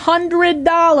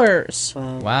 $400.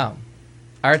 Wow,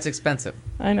 art's expensive.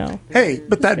 I know. Hey,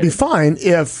 but that'd be fine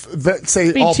if that say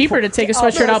It'd be all cheaper to take a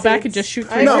sweatshirt out back and proceeds. just shoot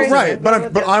I three. No, agree. right,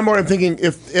 but I'm more thinking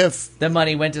if The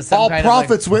money went to some all kind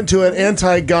profits went to an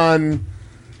anti-gun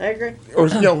I agree. or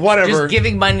of whatever. like, just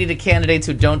giving money to candidates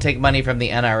who don't take money from the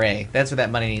NRA. That's where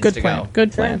that money needs Good to plan. go.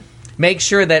 Good plan. Make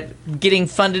sure that getting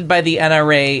funded by the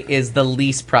NRA is the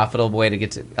least profitable way to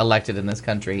get elected in this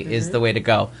country is the way to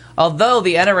go. Although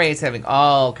the NRA is having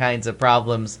all kinds of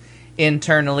problems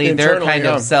internally, they're Internally, kind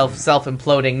yeah. of self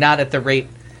imploding, not at the rate,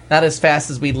 not as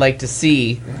fast as we'd like to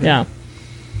see. Yeah.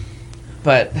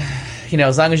 But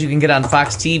as long as you can get on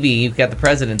Fox TV, you've got the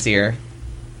president's ear.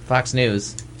 Fox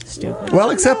News. Stupid. well,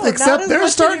 except No, not as they're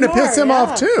much starting to piss him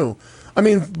anymore, off yeah. too. I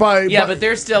mean, Yeah, but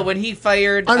they're still when he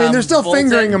fired. I mean, they're still Bolton-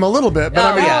 fingering him a little bit. But Oh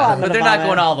I mean, yeah, I'm but gonna they're not vomit.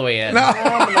 going all the way in.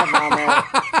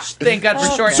 Thank God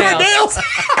for short short nails. nails.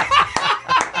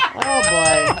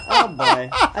 Oh boy.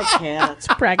 I can't. It's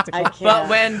practical. I can't. But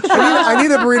when I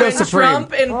need a burrito when supreme.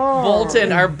 Trump and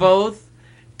Bolton are both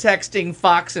texting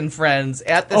Fox and Friends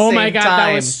at the Oh same my God, time.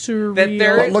 that was surreal. That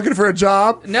they're What, looking for a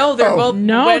job? no, they're Oh. both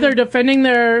No, they're defending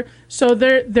their. So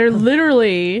they're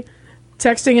literally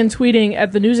texting and tweeting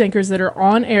at the news anchors that are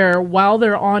on air while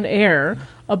they're on air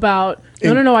about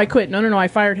no, I quit. No, I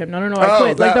fired him. No, I Oh,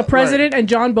 quit. Like that- the president and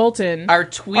John Bolton are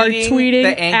tweeting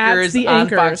the anchors at the on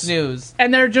anchors. Fox News.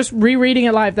 and they're just rereading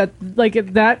it live. That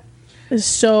is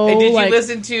so. Hey, did like, you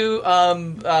listen to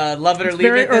Love It or Leave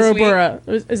very It this week?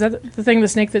 Ouroboros? Is that the thing? The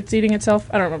snake that's eating itself?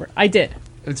 I don't remember. I did.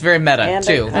 It's very meta And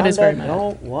too. That is very Anaconda mad.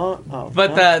 don't want- oh,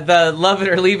 But no. the Love It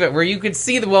or Leave It, where you could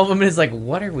see the one woman is like,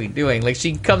 what are we doing? Like,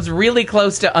 she comes really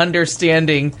close to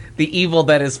understanding the evil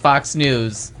that is Fox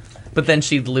News, but then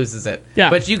she loses it. Yeah.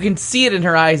 But you can see it in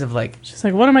her eyes of like, She's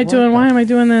like, what am I doing? Why am I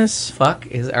doing this?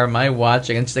 am I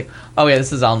watching? And she's like, oh yeah,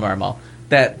 this is all normal.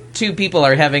 That two people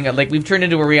are having, we've turned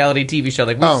into a reality TV show.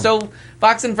 Like,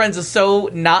 Fox and Friends is so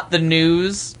not the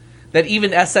news that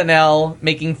even SNL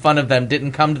making fun of them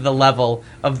didn't come to the level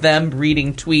of them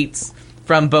reading tweets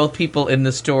from both people in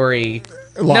the story.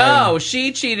 Lying. No,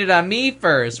 she cheated on me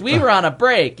first. We were on a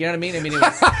break. You know what I mean? I mean,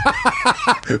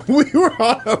 it was We were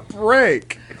on a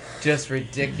break. just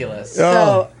ridiculous.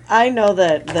 So I know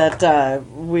that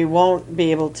we won't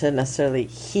be able to necessarily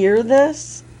hear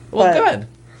this. Well, but- good.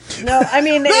 No, I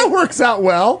mean That works out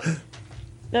well.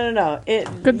 no.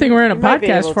 Good thing we're in a you might be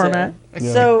podcast able to. format.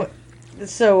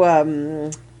 So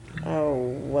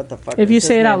what the fuck? If is you his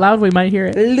say it out name? loud, we might hear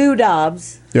it. Lou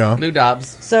Dobbs. Yeah. Lou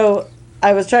Dobbs. So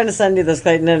I was trying to send you this,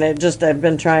 Clayton, and I've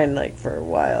been trying like for a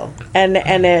while, and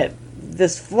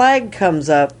this flag comes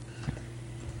up,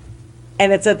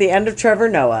 and it's at the end of Trevor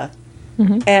Noah,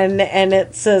 and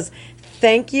it says,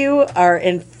 "Thank you, our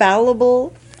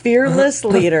infallible, fearless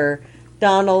leader,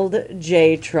 Donald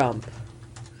J. Trump."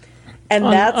 And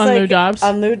that's on like, Lou Dobbs?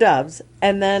 On Lou Dobbs,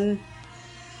 and then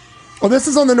Well, this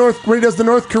is on where he does the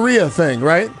North Korea thing,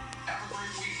 right?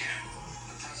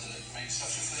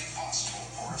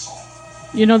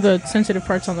 You know the sensitive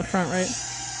parts on the front, right?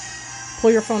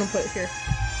 Pull your phone and put it here.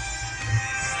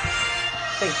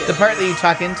 thank you. The part that you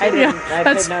talk into, I didn't. Yeah, I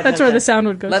that's paid no that's where the attention. sound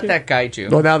would go let to. that guide you.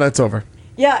 Well, now that's over.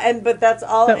 Yeah, but that's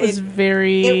all. That was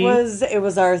very. It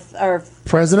was our.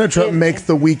 President Trump It- make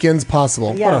the weekends possible.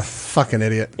 What a Yes. fucking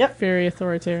idiot. Yep. very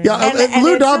authoritarian. Yeah, And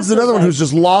Lou it Dobbs is just another was one who's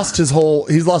just lost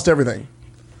he's lost everything.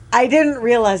 I didn't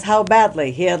realize how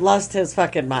badly he had lost his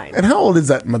fucking mind. And how old is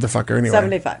that motherfucker anyway?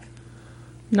 75.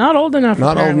 Not old enough.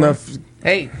 Not old apparently. enough.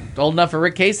 Hey, old enough for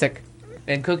Rick Kasich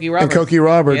and Cookie Roberts. And Cokie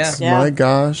Roberts. Yeah. My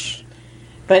gosh.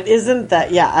 But isn't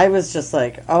that, yeah, I was just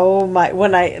like, oh my,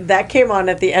 that came on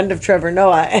at the end of Trevor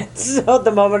Noah, and so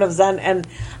the moment of Zen, and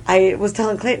I was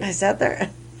telling Clayton, I sat there,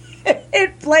 and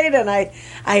it played, and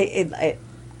it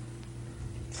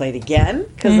played again,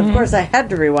 because of course I had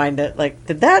to rewind it, like,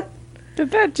 did that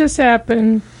just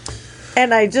happen?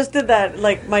 And I just did that,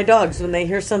 like my dogs, when they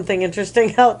hear something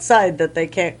interesting outside that they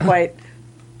can't quite.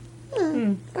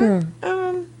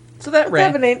 So that What's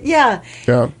ran. happening? Yeah.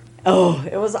 Yeah. Oh,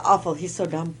 it was awful. He's so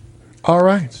dumb. All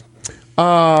right.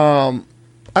 I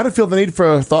don't feel the need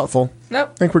for thoughtful.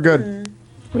 Nope. I think we're good.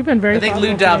 We've been very. I think Lou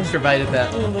thoughtful Dobbs today. provided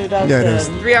that. Lou Dobbs Yeah, it did. is.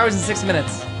 3 hours and 6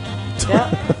 minutes.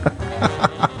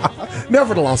 Yeah.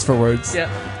 Never at a loss for words. Yeah.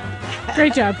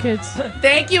 Great job, kids.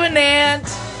 Thank you, Anant.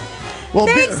 Well,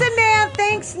 Thanks, Anand.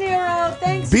 Thanks, Nero.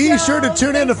 Thanks, be Joe. sure to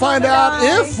tune in to Thanks, find out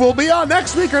Lebanon. if we'll be on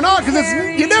next week or not, because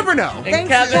Terry. you never know. And Thanks,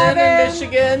 Kevin in Kevin.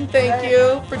 Michigan, thank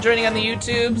you for joining on the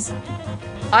YouTubes.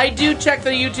 I do check the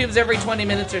YouTubes every 20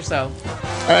 minutes or so.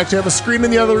 I actually have a screen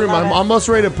in the other room. Love I'm it. almost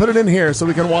ready to put it in here so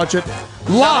we can watch it Almost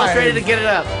live ready to get it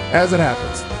up. as it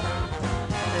happens.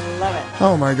 I love it.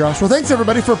 Oh my gosh. Well, thanks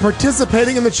everybody for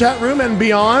participating in the chat room and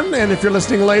beyond. And if you're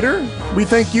listening later, we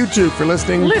thank you too for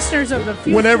listening Listeners of the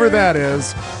future. whenever that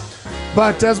is.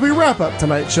 But as we wrap up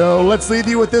tonight's show, let's leave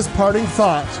you with this parting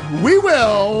thought. We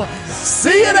will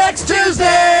see you next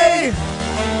Tuesday!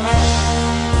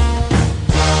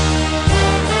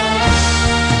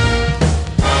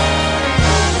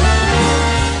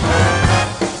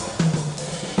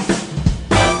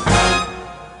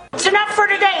 It's enough for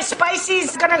today.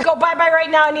 Spicy's gonna go bye-bye right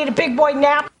now. I need a big boy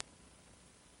nap.